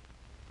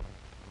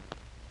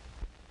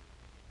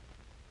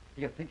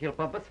 Do you think he'll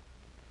bump us?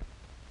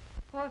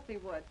 Of course he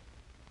would.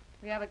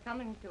 We have it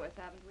coming to us,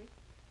 haven't we?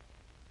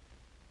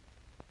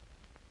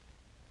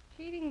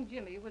 Cheating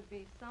Jimmy would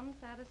be some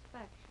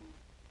satisfaction.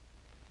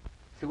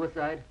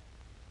 Suicide?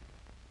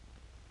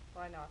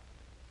 Why not?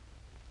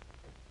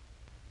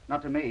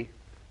 Not to me.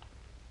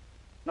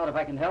 Not if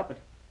I can help it.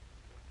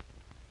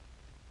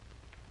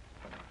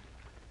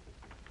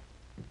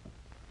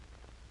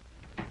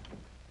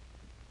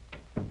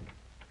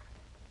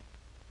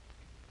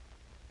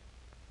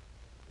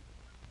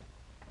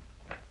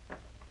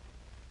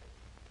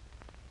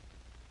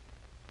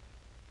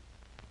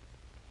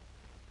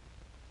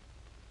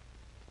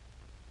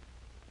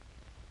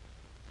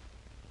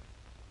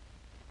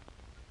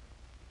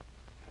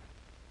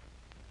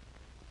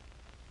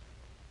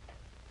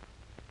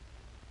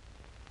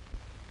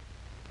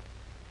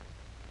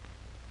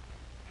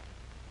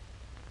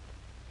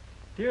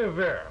 Dear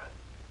Vera,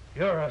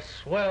 you're a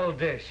swell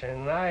dish,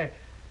 and I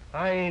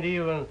ain't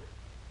even...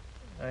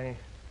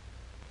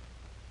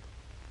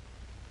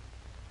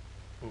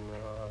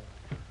 No,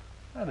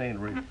 that ain't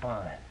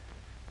refined.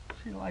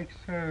 She likes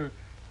her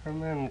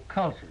men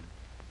cultured.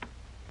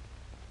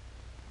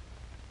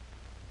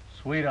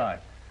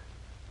 Sweetheart,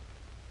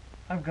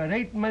 I've got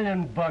 $8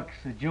 million that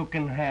you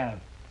can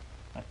have.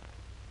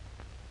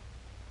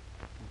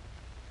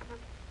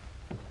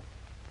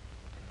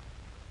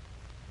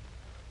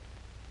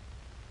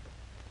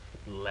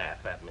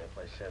 Laugh at me if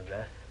I said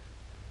that.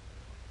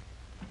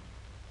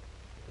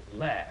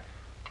 Laugh.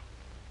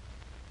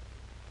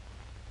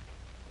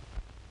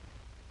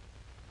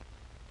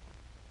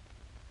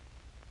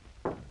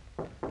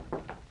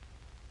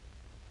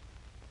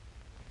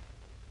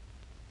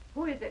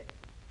 Who is it?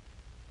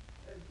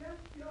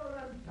 Just your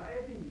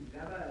anxiety,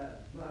 never,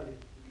 my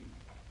sweet.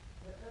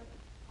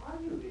 Are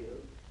you ill?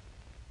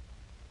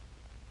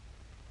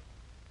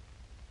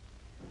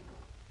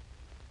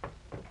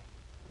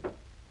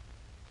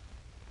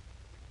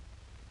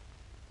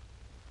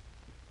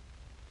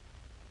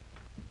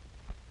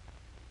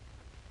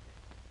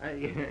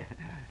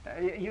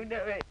 You know,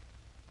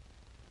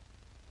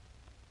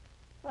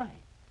 why,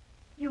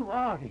 you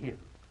are ill.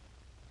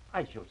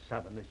 I shall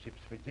summon the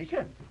ship's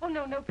physician. Oh,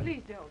 no,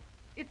 please don't.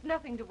 It's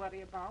nothing to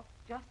worry about,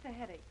 just a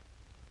headache.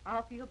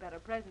 I'll feel better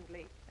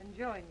presently and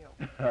join you.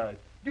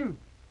 Do,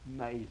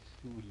 my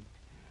sweet.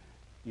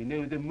 You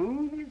know, the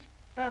moon is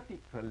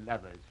perfect for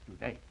lovers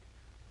tonight.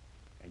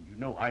 And you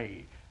know,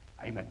 I'm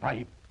at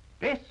my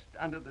best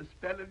under the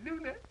spell of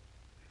Luna.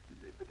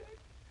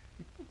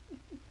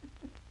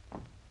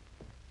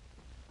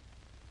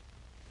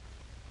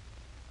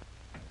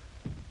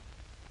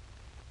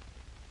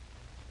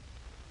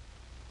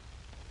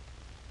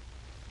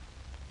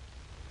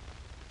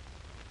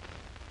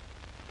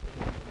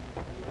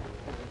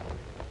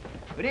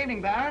 Good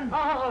evening, Baron.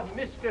 Oh,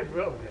 Mr.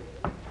 Roland.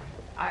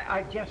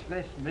 I just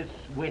left Miss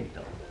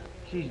Wendell.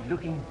 She's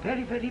looking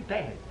very, very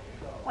bad.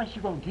 Why, she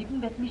won't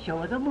even let me show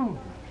her the moon.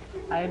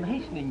 I am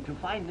hastening to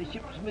find the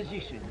ship's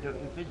physician to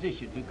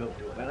go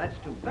to. Well, that's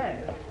too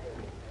bad.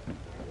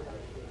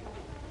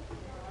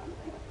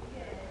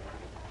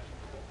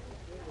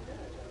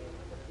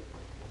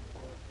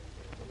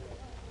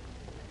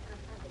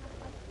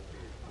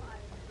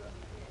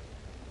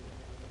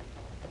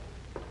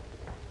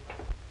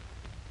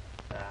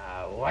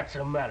 What's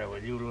the matter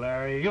with you,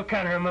 Larry? You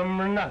can't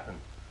remember nothing.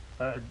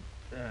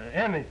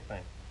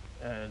 Anything.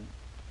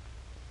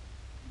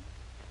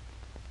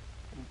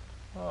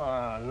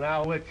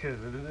 Now which is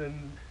it?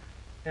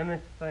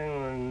 Anything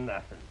or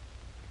nothing?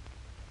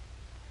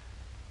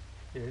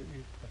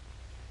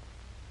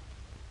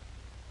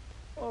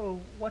 Oh,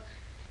 what's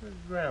the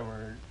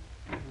grammar?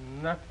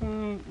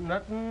 Nothing,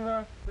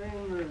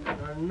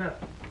 or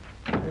nothing.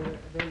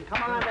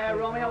 Come on there,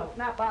 Romeo.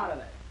 Snap out of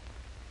it.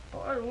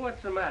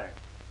 What's the matter?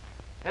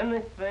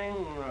 Anything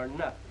or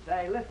nothing.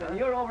 Say, listen,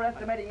 you're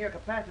overestimating your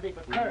capacity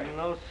for courage.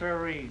 No,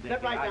 sirree.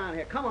 Sit right down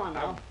here. Come on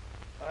now.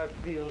 I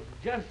feel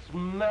just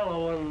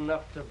mellow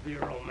enough to be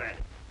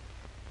romantic.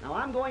 Now,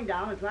 I'm going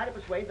down and try to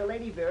persuade the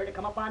Lady Vera to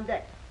come up on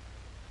deck.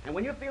 And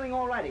when you're feeling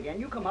all right again,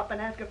 you come up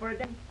and ask her for a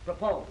date.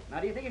 Propose. Now,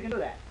 do you think you can do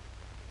that?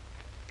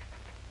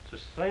 It's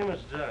the same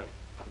as done.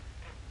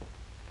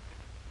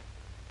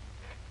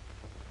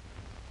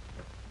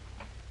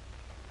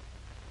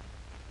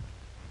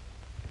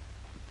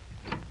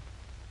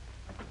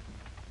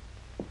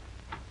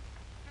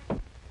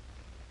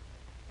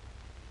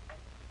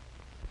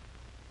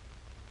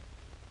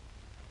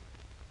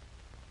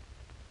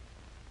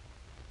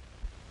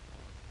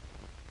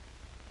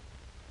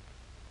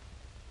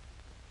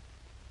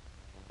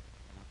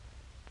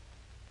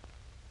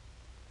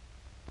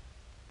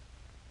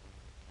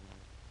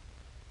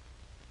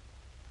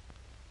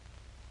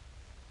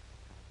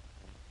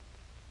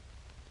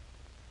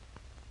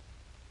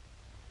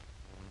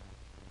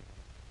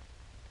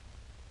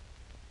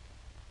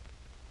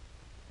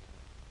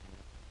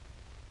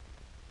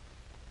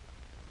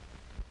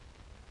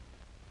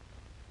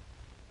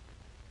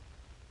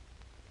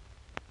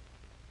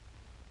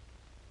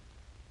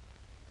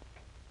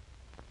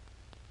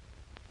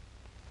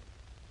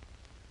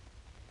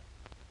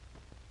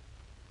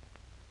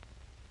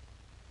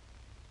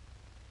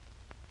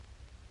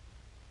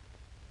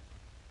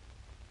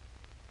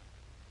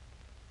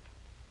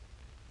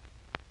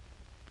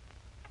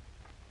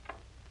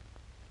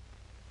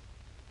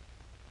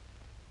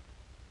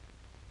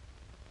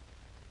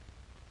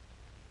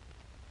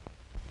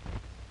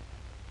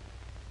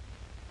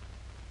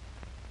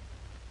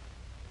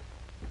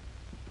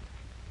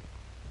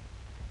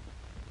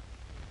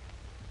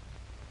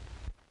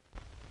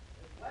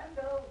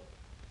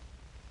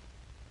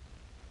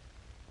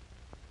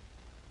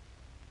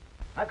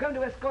 I've come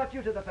to escort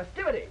you to the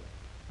festivities.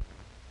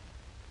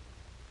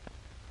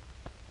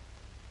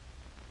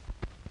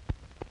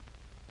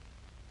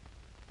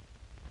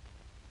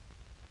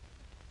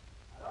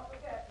 Don't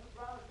forget, you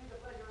promised me the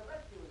pleasure of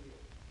rescuing you.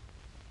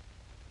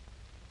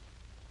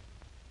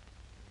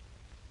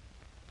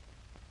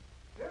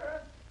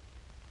 Vera?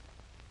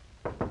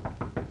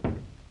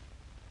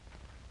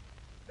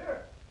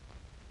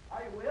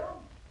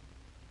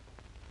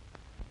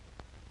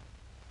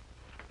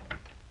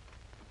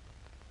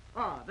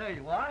 Ah, there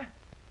you are.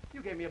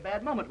 You gave me a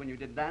bad moment when you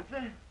didn't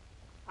answer.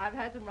 I've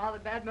had some rather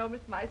bad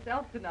moments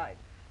myself tonight.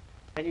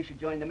 Then you should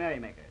join the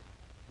merrymakers.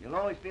 You'll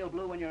always feel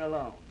blue when you're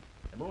alone.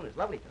 The moon is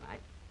lovely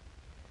tonight.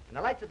 And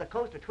the lights of the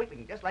coast are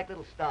twinkling just like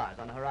little stars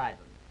on the horizon.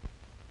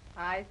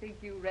 I think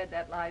you read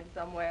that line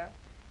somewhere.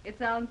 It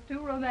sounds too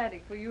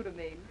romantic for you to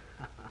mean.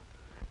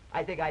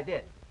 I think I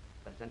did.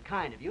 But it's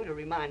unkind of you to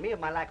remind me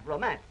of my lack of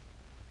romance.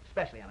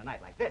 Especially on a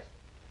night like this.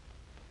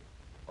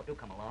 Oh, do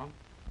come along.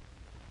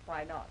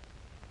 Why not?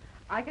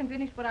 I can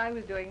finish what I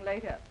was doing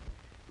later.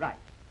 Right.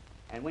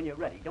 And when you're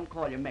ready, don't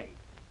call your maid.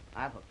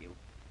 I'll hook you.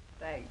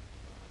 Thanks.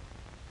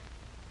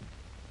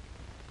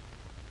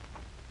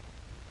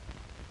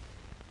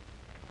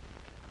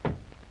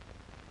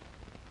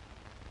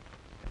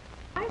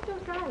 Why so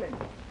silent?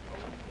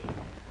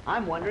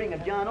 I'm wondering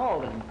if John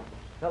Alden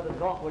felt as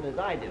awkward as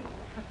I do.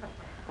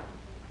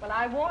 Well,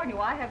 I warn you,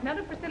 I have none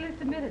of Priscilla's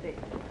timidity.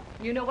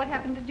 You know what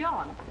happened to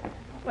John.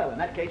 Well, in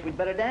that case, we'd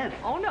better dance.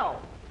 Oh, no.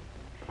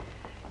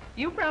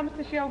 You promised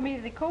to show me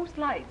the coast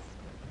lights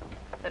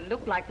that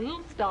look like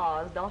little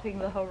stars dotting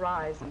the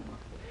horizon.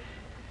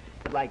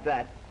 Like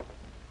that.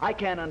 I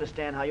can't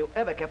understand how you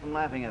ever kept from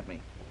laughing at me.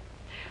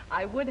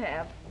 I would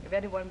have, if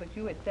anyone but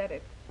you had said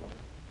it.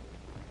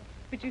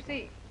 But you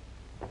see,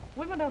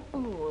 women are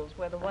fools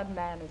where the one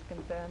man is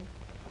concerned.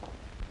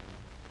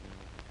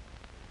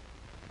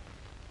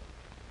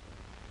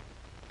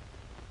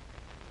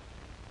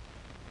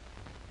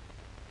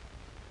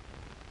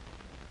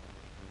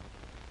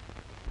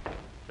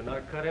 Can I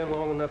cut in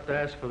long enough to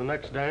ask for the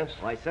next dance?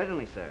 Why,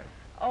 certainly, sir.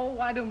 Oh,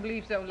 I don't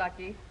believe so,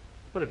 Lucky.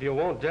 But if you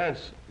won't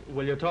dance,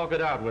 will you talk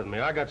it out with me?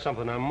 I got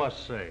something I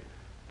must say.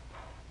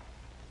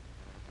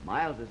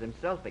 Miles is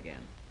himself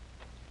again.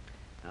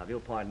 Now, if you'll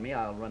pardon me,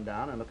 I'll run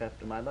down and look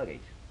after my luggage.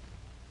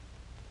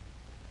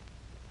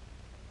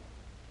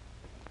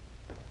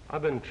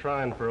 I've been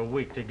trying for a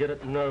week to get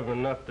it nerve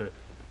enough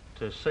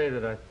to say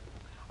that I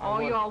Oh,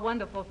 you're a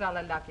wonderful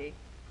fella, Lucky.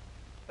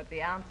 But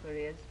the answer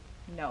is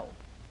no.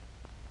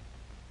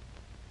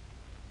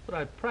 But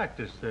I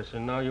practiced this,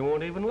 and now you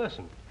won't even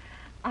listen.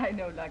 I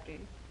know, Lucky.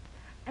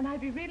 And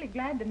I'd be really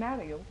glad to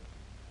marry you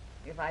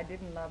if I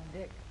didn't love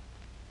Dick.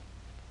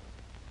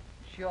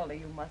 Surely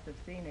you must have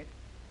seen it.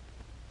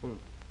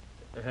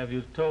 Have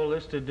you told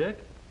this to Dick?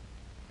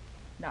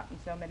 Not in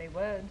so many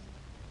words.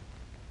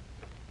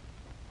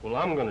 Well,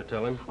 I'm going to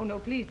tell him. Oh, no,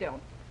 please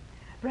don't.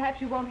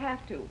 Perhaps you won't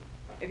have to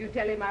if you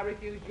tell him I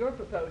refused your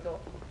proposal.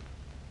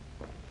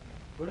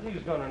 But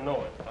he's going to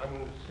know it. I'm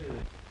going to see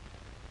it.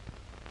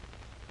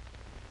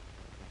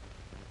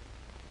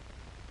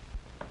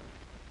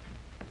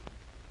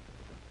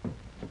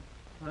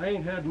 I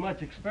ain't had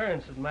much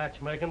experience at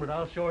matchmaking, but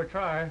I'll sure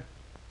try.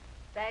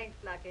 Thanks,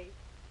 Lucky.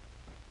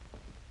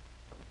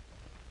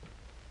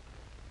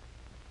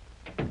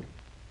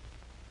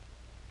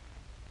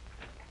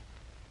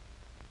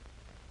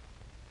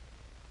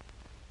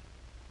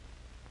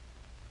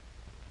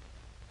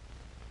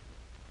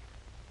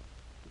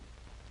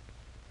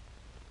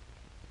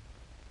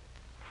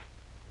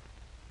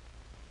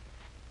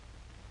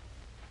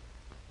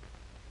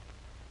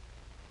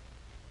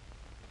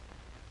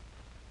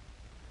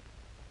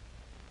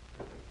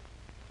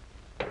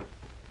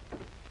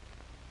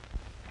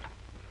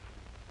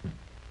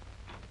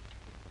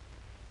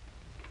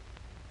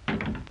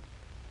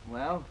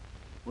 Well,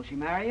 will she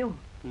marry you?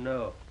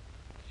 No.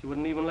 She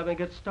wouldn't even let me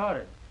get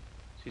started.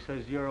 She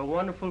says, you're a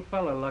wonderful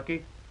fellow,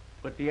 Lucky,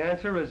 but the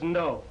answer is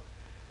no.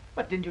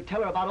 But didn't you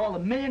tell her about all the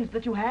millions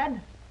that you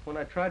had? When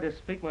I tried to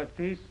speak my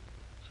piece,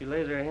 she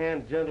lays her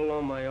hand gentle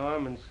on my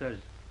arm and says,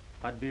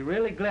 I'd be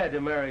really glad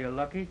to marry you,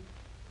 Lucky,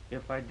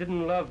 if I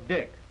didn't love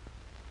Dick.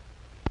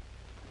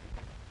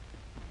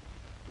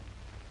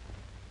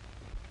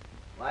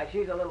 Why,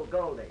 she's a little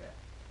gold digger.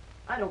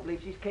 I don't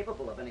believe she's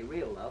capable of any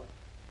real love.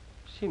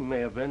 She may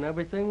have been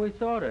everything we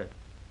thought her,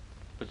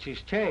 but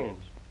she's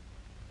changed.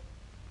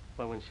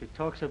 But when she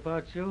talks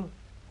about you,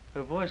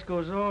 her voice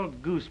goes all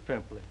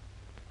goose-pimply.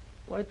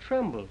 Why, it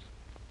trembles.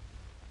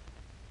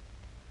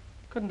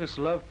 Couldn't this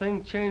love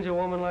thing change a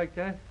woman like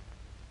that?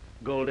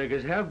 Gold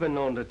diggers have been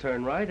known to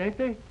turn right, ain't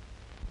they?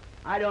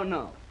 I don't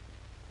know.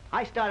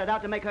 I started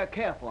out to make her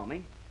care for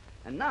me,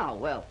 and now,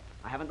 well,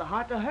 I haven't the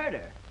heart to hurt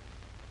her.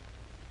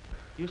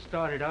 You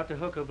started out to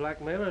hook a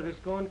blackmailer that's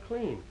going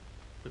clean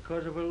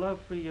because of her love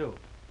for you.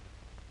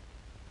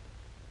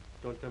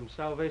 Don't them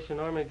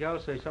Salvation Army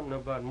gals say something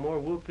about more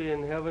whoopee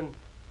in heaven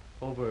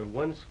over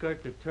one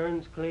skirt that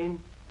turns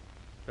clean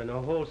than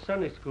a whole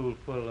Sunday school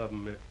full of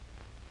them that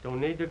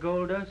don't need the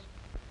gold dust?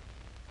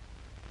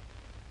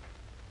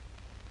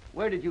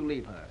 Where did you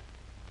leave her?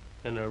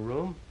 In her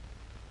room.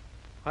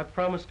 I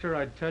promised her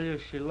I'd tell you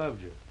she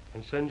loved you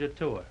and send you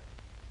to her.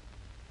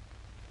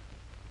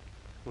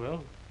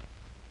 Well,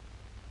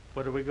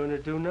 what are we going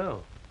to do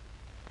now?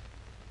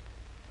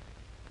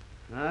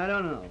 I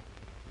don't know.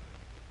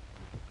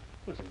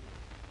 Listen.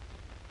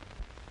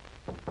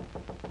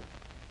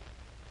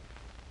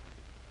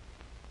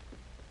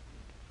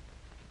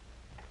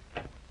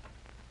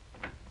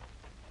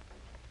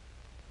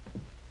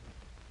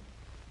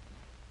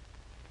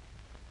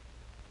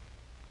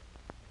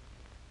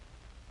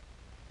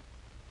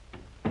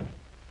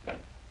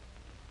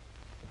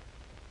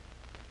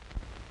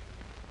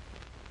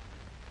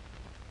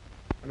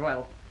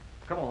 Well,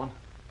 come on.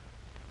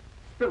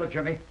 Spill it,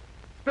 Jimmy.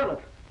 Spill it.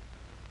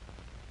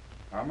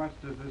 How much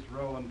does this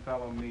Roland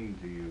fellow mean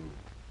to you?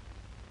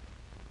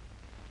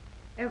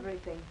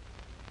 Everything.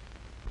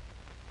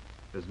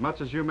 As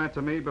much as you meant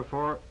to me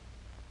before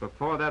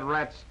that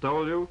rat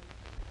stole you?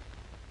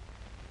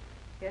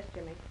 Yes,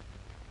 Jimmy.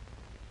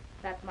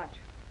 That much.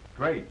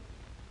 Great.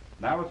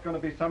 Now it's going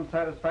to be some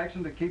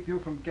satisfaction to keep you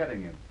from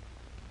getting him.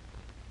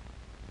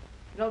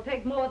 It'll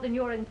take more than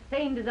your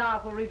insane desire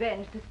for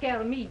revenge to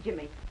scare me,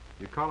 Jimmy.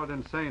 You call it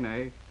insane,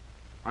 eh?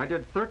 I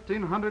did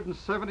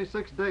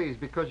 1,376 days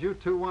because you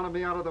two wanted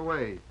me out of the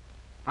way.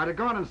 I'd have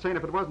gone insane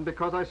if it wasn't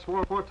because I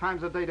swore 4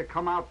 times a day to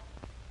come out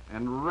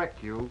and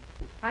wreck you.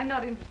 I'm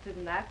not interested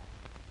in that.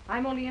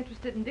 I'm only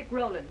interested in Dick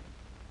Rowland.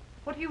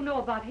 What do you know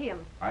about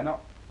him? I know.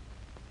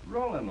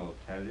 Roland will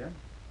tell you.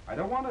 I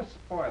don't want to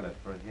spoil it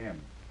for him.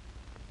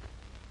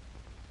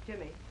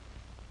 Jimmy,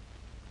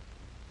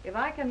 if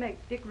I can make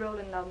Dick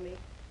Rowland love me,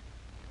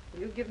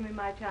 will you give me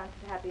my chance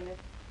at happiness?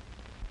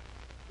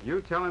 You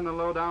tell him the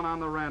lowdown on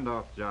the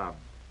Randolph job.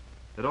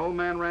 That old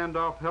man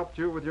Randolph helped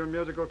you with your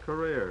musical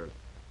career.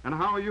 And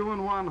how you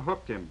and Juan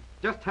hooked him.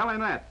 Just tell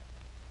him that.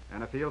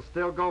 And if he'll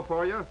still go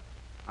for you,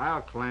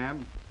 I'll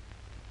clam.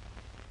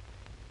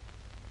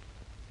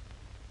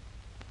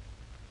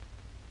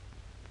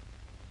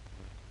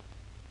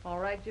 All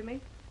right,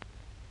 Jimmy.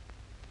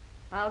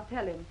 I'll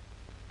tell him.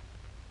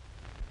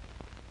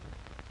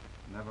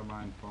 Never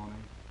mind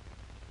phoning.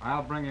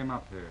 I'll bring him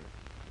up here.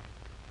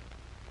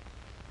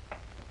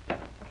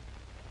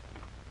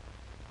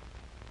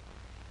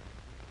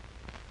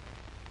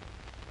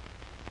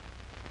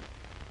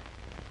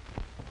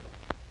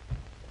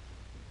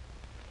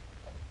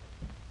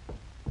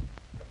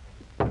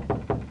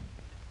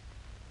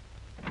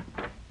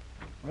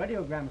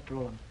 Radiogram, Mr.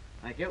 Rowland.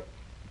 Thank you.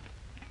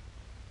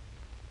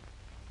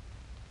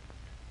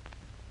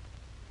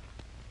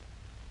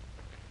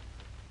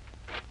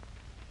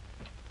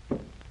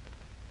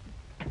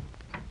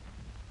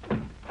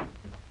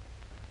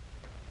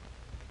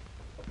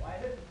 Why,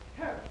 this is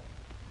terrible.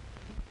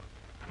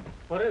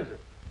 What is it?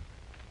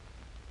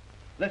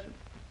 Listen.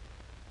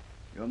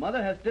 Your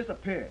mother has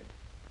disappeared.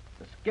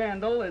 The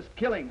scandal is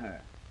killing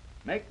her.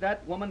 Make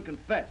that woman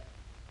confess.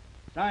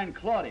 Signed,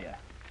 Claudia.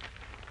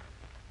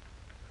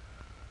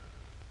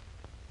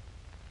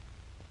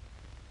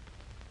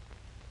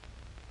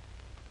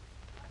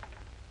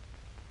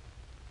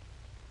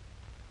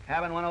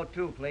 Cabin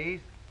 102,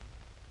 please.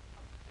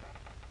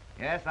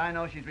 Yes, I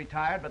know she's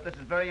retired, but this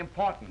is very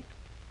important.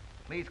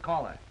 Please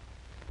call her.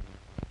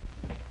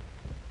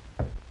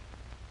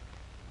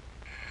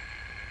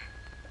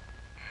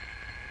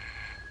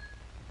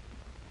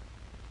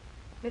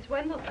 Miss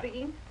Wendell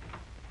speaking.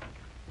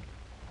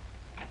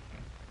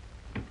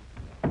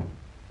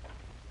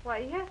 Why,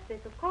 yes,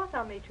 of course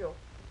I'll meet you.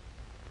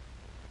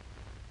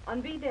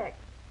 On B deck.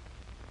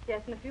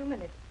 Yes, in a few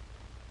minutes.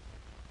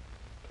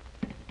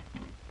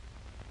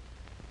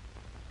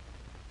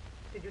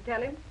 Did you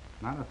tell him?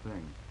 Not a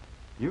thing.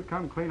 You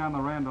come clean on the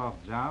Randolph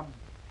job,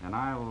 and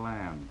I'll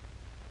land.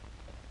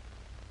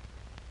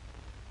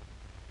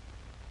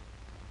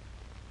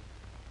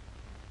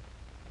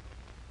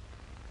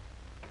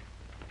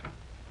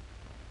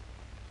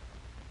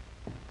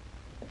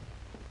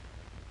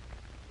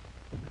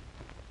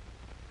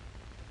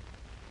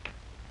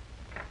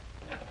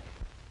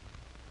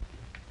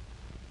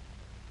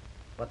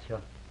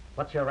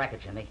 What's your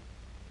racket, Jimmy?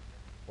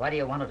 Why do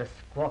you want to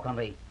squawk on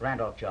the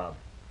Randolph job?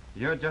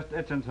 You're just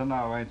itching to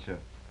know, ain't you?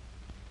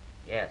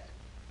 Yes.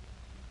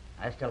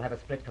 I still have a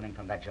split coming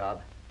from that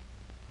job.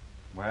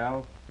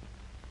 Well,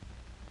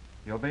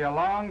 you'll be a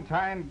long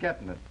time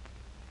getting it.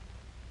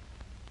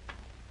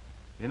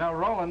 You know,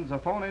 Roland's a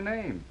phony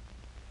name.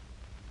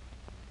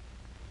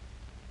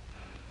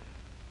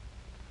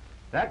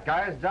 That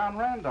guy's John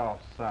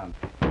Randolph's son.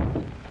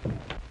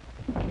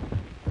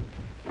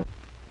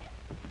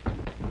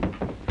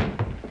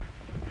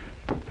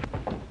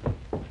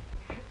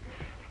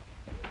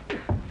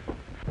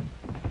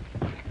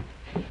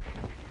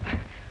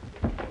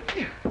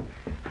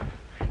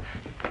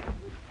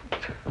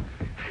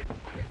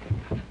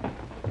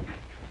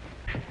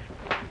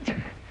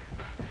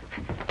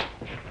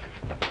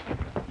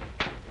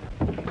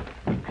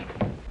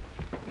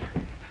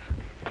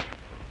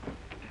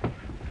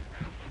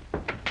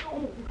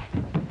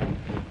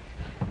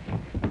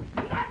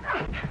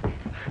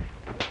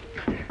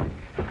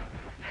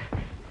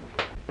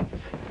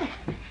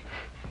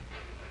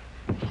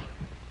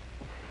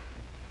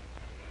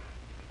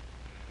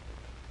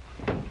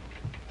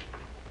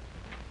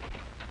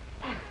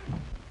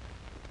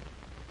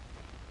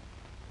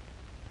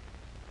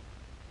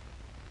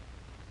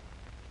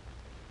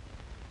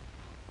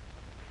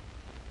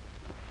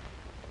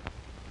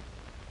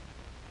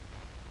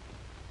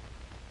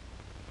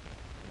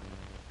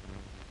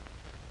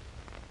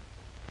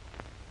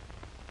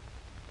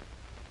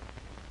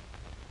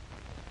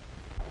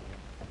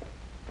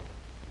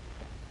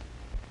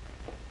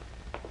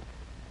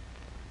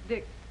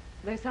 Dick,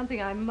 there's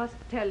something I must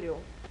tell you.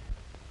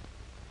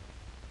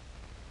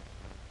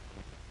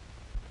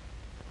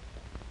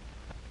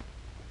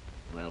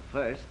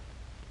 first,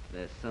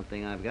 there's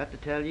something I've got to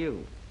tell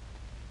you.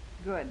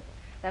 Good.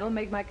 That'll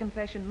make my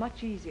confession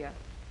much easier.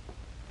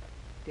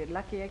 Did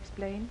Lucky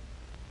explain?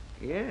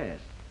 Yes.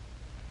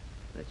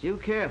 That you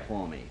care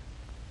for me.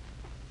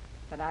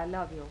 That I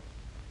love you.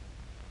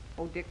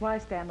 Oh, Dick, why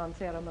stand on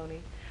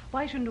ceremony?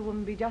 Why shouldn't a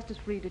woman be just as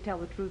free to tell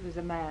the truth as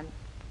a man?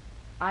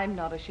 I'm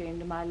not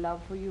ashamed of my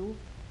love for you.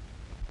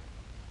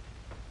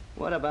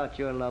 What about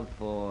your love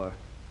for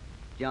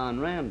John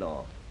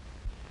Randolph?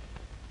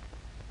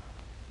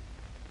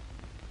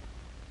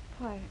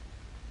 Why,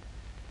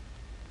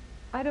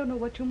 I don't know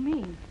what you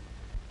mean.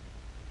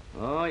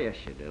 Oh, yes,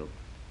 you do.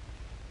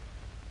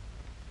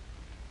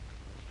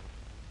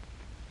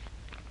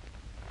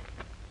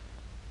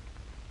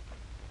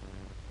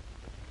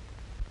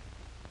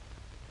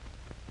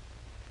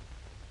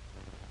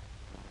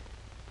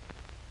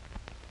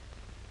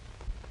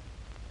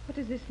 What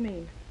does this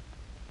mean?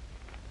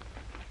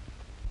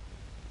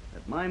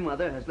 That my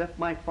mother has left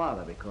my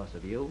father because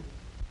of you.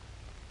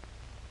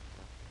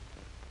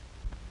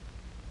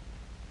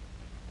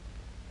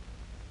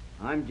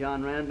 I'm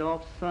John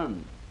Randolph's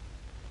son.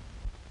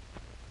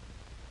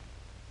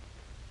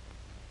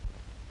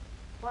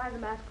 Why the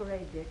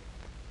masquerade, Dick?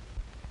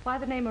 Why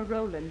the name of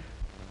Roland?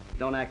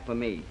 Don't act for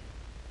me.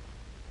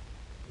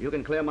 You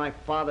can clear my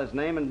father's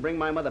name and bring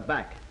my mother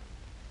back.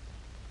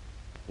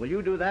 Will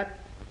you do that?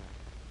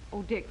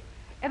 Oh, Dick,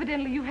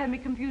 evidently you had me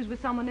confused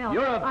with someone else.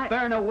 You're a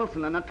Verna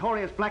Wilson, a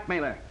notorious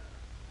blackmailer.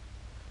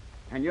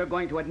 And you're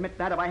going to admit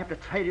that if I have to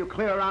trail you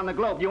clear around the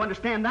globe. You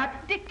understand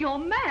that? Dick, you're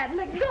mad.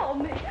 Let go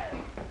of me.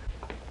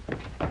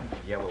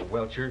 Yellow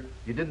Welcher,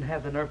 you didn't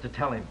have the nerve to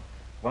tell him.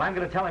 Well, I'm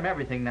going to tell him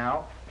everything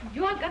now.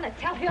 You're going to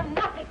tell him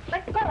nothing.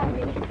 Let go of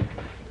me.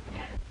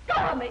 Go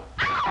of me.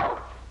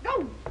 Ow!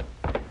 Go!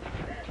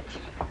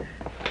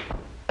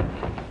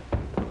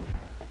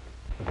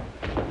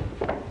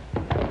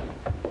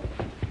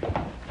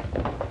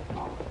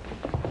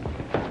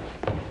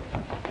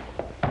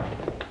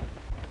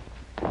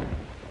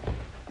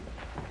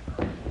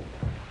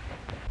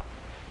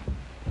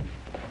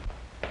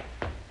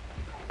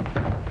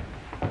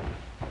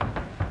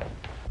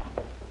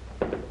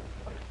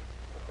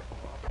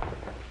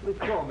 Leave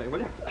go of me, will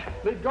you?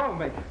 Leave go of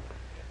me.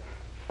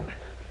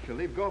 If you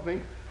leave go of me,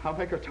 I'll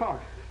make her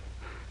talk.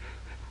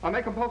 I'll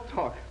make them both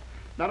talk.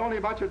 Not only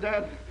about your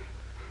dad,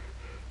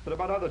 but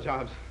about other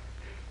jobs.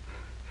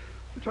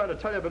 I've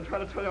been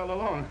trying to tell you all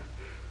along.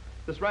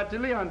 This rat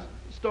DeLeon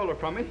stole her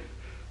from me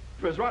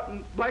for his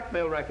rotten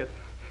blackmail racket.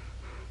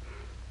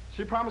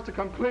 She promised to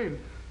come clean,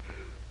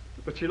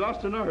 but she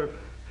lost her nerve.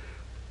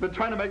 I've been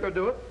trying to make her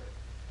do it.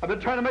 I've been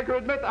trying to make her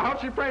admit how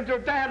she framed your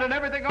dad and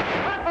everything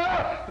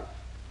else.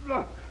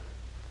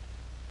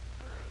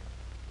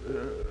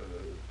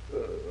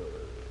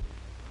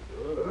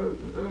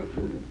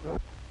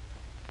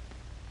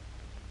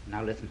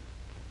 Now listen,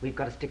 we've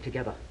got to stick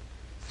together.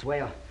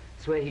 Swear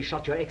he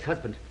shot your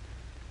ex-husband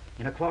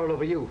in a quarrel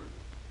over you.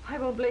 I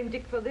won't blame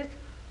Dick for this.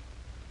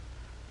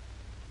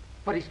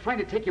 But he's trying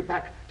to take you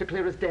back to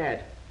Clara's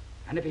dad.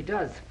 And if he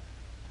does,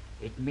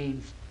 it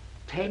means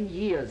 10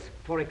 years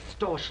for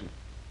extortion.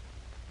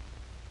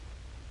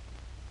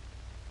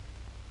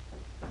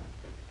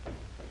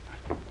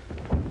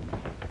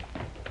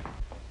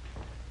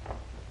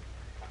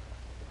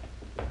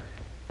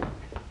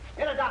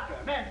 Get a doctor.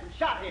 A man's been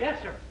shot here.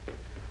 Yes, sir.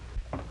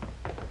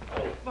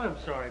 Oh, I'm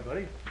sorry,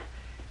 buddy.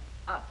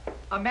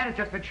 A man has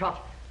just been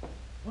shot.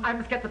 I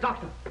must get the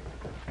doctor.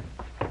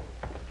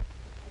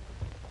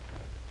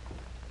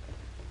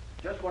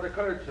 Just what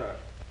occurred, sir.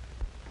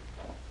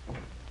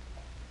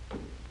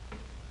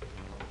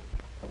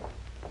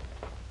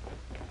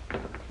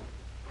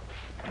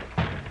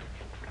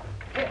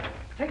 Here,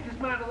 take this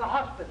man to the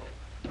hospital.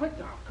 Quick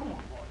now. Come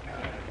on, boy.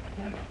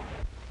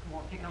 Come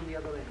on, kick on the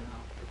other end now.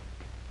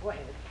 Go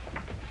ahead.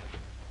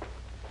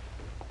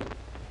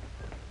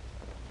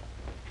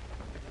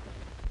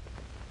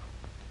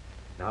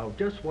 Now,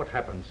 just what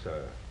happened,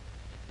 sir?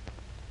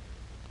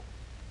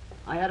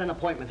 I had an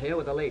appointment here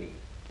with a lady.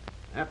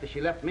 After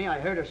she left me, I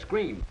heard her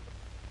scream.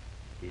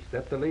 Is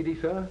that the lady,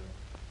 sir?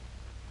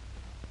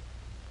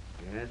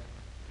 Yes,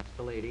 that's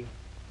the lady.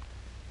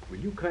 Will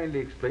you kindly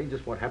explain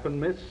just what happened,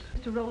 miss?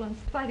 Mr. Rowland's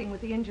fighting with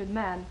the injured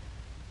man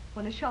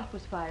when a shot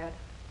was fired.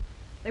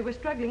 They were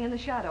struggling in the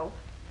shadow.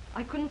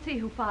 I couldn't see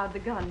who fired the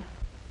gun.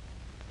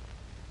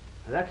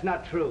 That's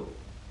not true.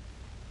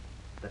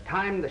 The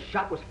time the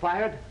shot was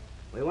fired,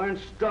 we weren't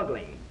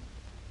struggling.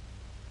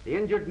 The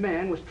injured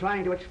man was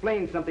trying to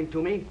explain something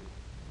to me,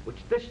 which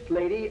this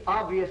lady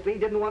obviously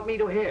didn't want me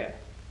to hear.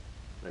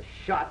 The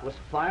shot was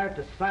fired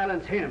to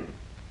silence him.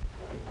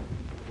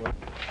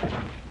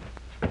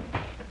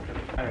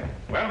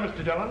 Well,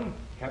 Mr. Dillon.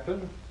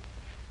 Captain,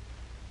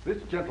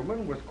 this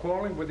gentleman was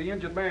quarreling with the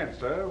injured man,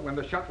 sir, when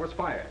the shot was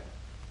fired.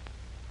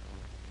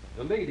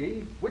 The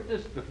lady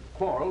witnessed the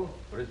quarrel,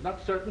 but is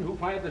not certain who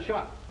fired the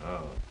shot.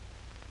 Oh.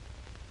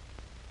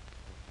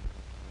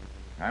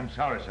 I'm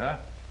sorry, sir,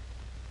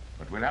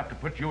 but we'll have to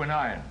put you in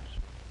irons.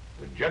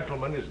 The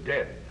gentleman is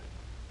dead.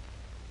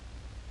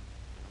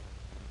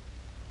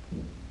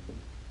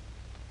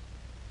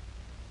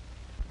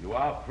 You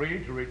are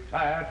free to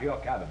retire to your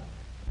cabin.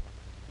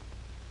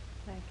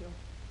 Thank you.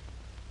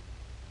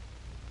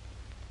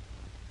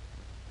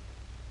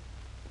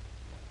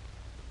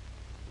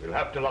 We'll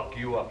have to lock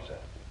you up, sir.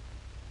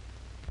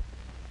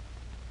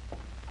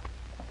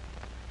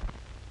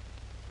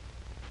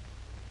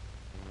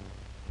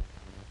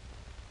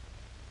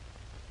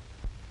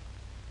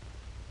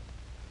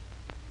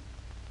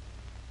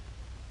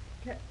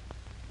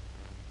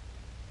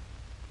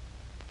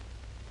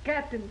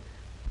 Captain.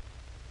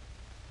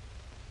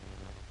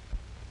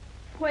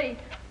 Wait.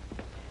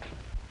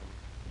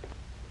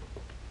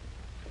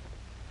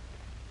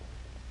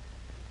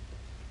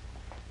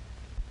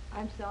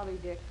 I'm sorry,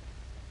 Dick.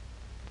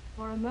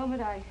 For a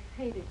moment, I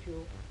hated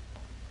you.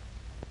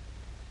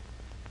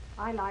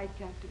 I lied,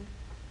 Captain.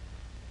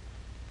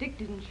 Dick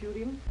didn't shoot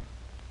him.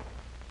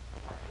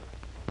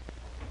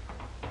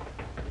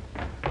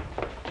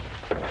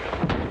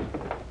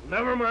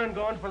 Never mind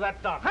going for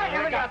that doctor.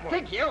 Hey, who do you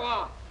think you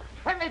are?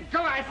 Let me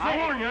go, I say! I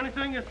warn you,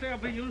 anything you say will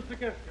be used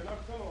against you. Now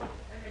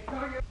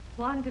go.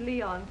 Juan de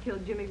Leon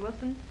killed Jimmy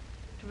Wilson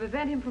to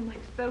prevent him from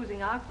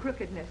exposing our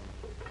crookedness.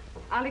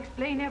 I'll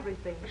explain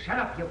everything. Shut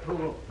up, you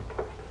fool.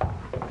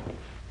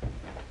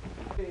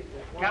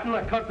 Captain,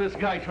 I caught this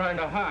guy trying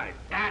to hide.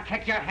 Ah,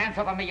 take your hands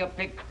off of me, you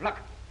big crook.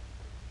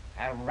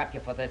 I'll rap you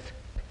for this.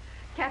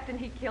 Captain,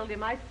 he killed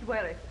him, I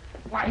swear it.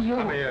 Why, you...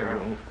 Come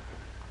here, you.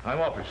 I'm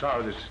awfully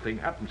sorry this thing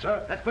happened,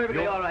 sir. That's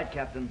perfectly all right,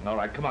 Captain. All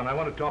right, come on, I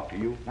want to talk to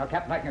you. Now,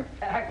 Captain, I can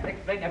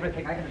explain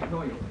everything. I can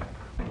assure you.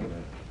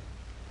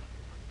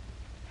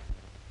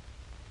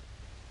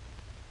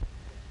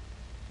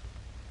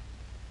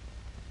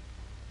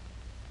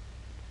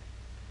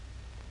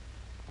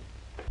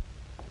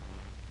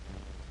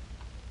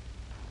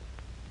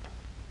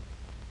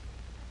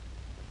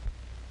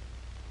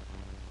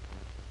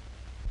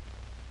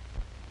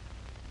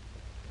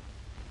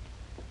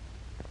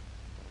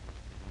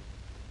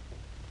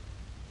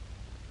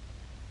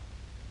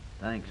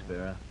 Thanks,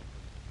 Vera.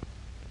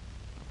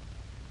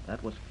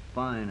 That was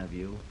fine of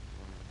you.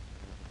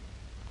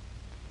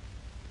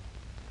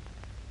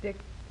 Dick,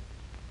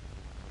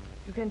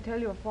 you can tell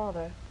your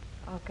father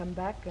I'll come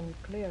back and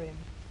clear him.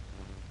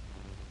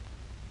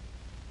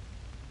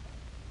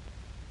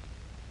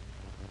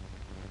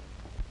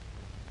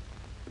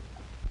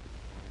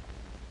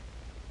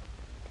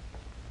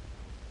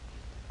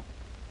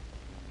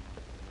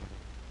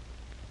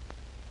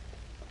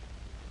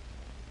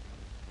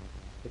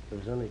 If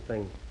there's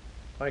anything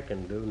I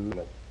can do,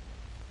 no.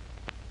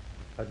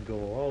 I'd go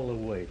all the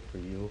way for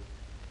you.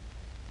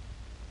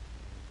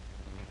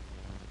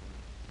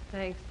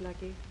 Thanks,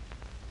 Lucky.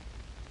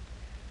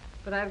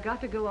 But I've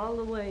got to go all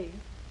the way.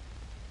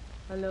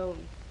 Alone.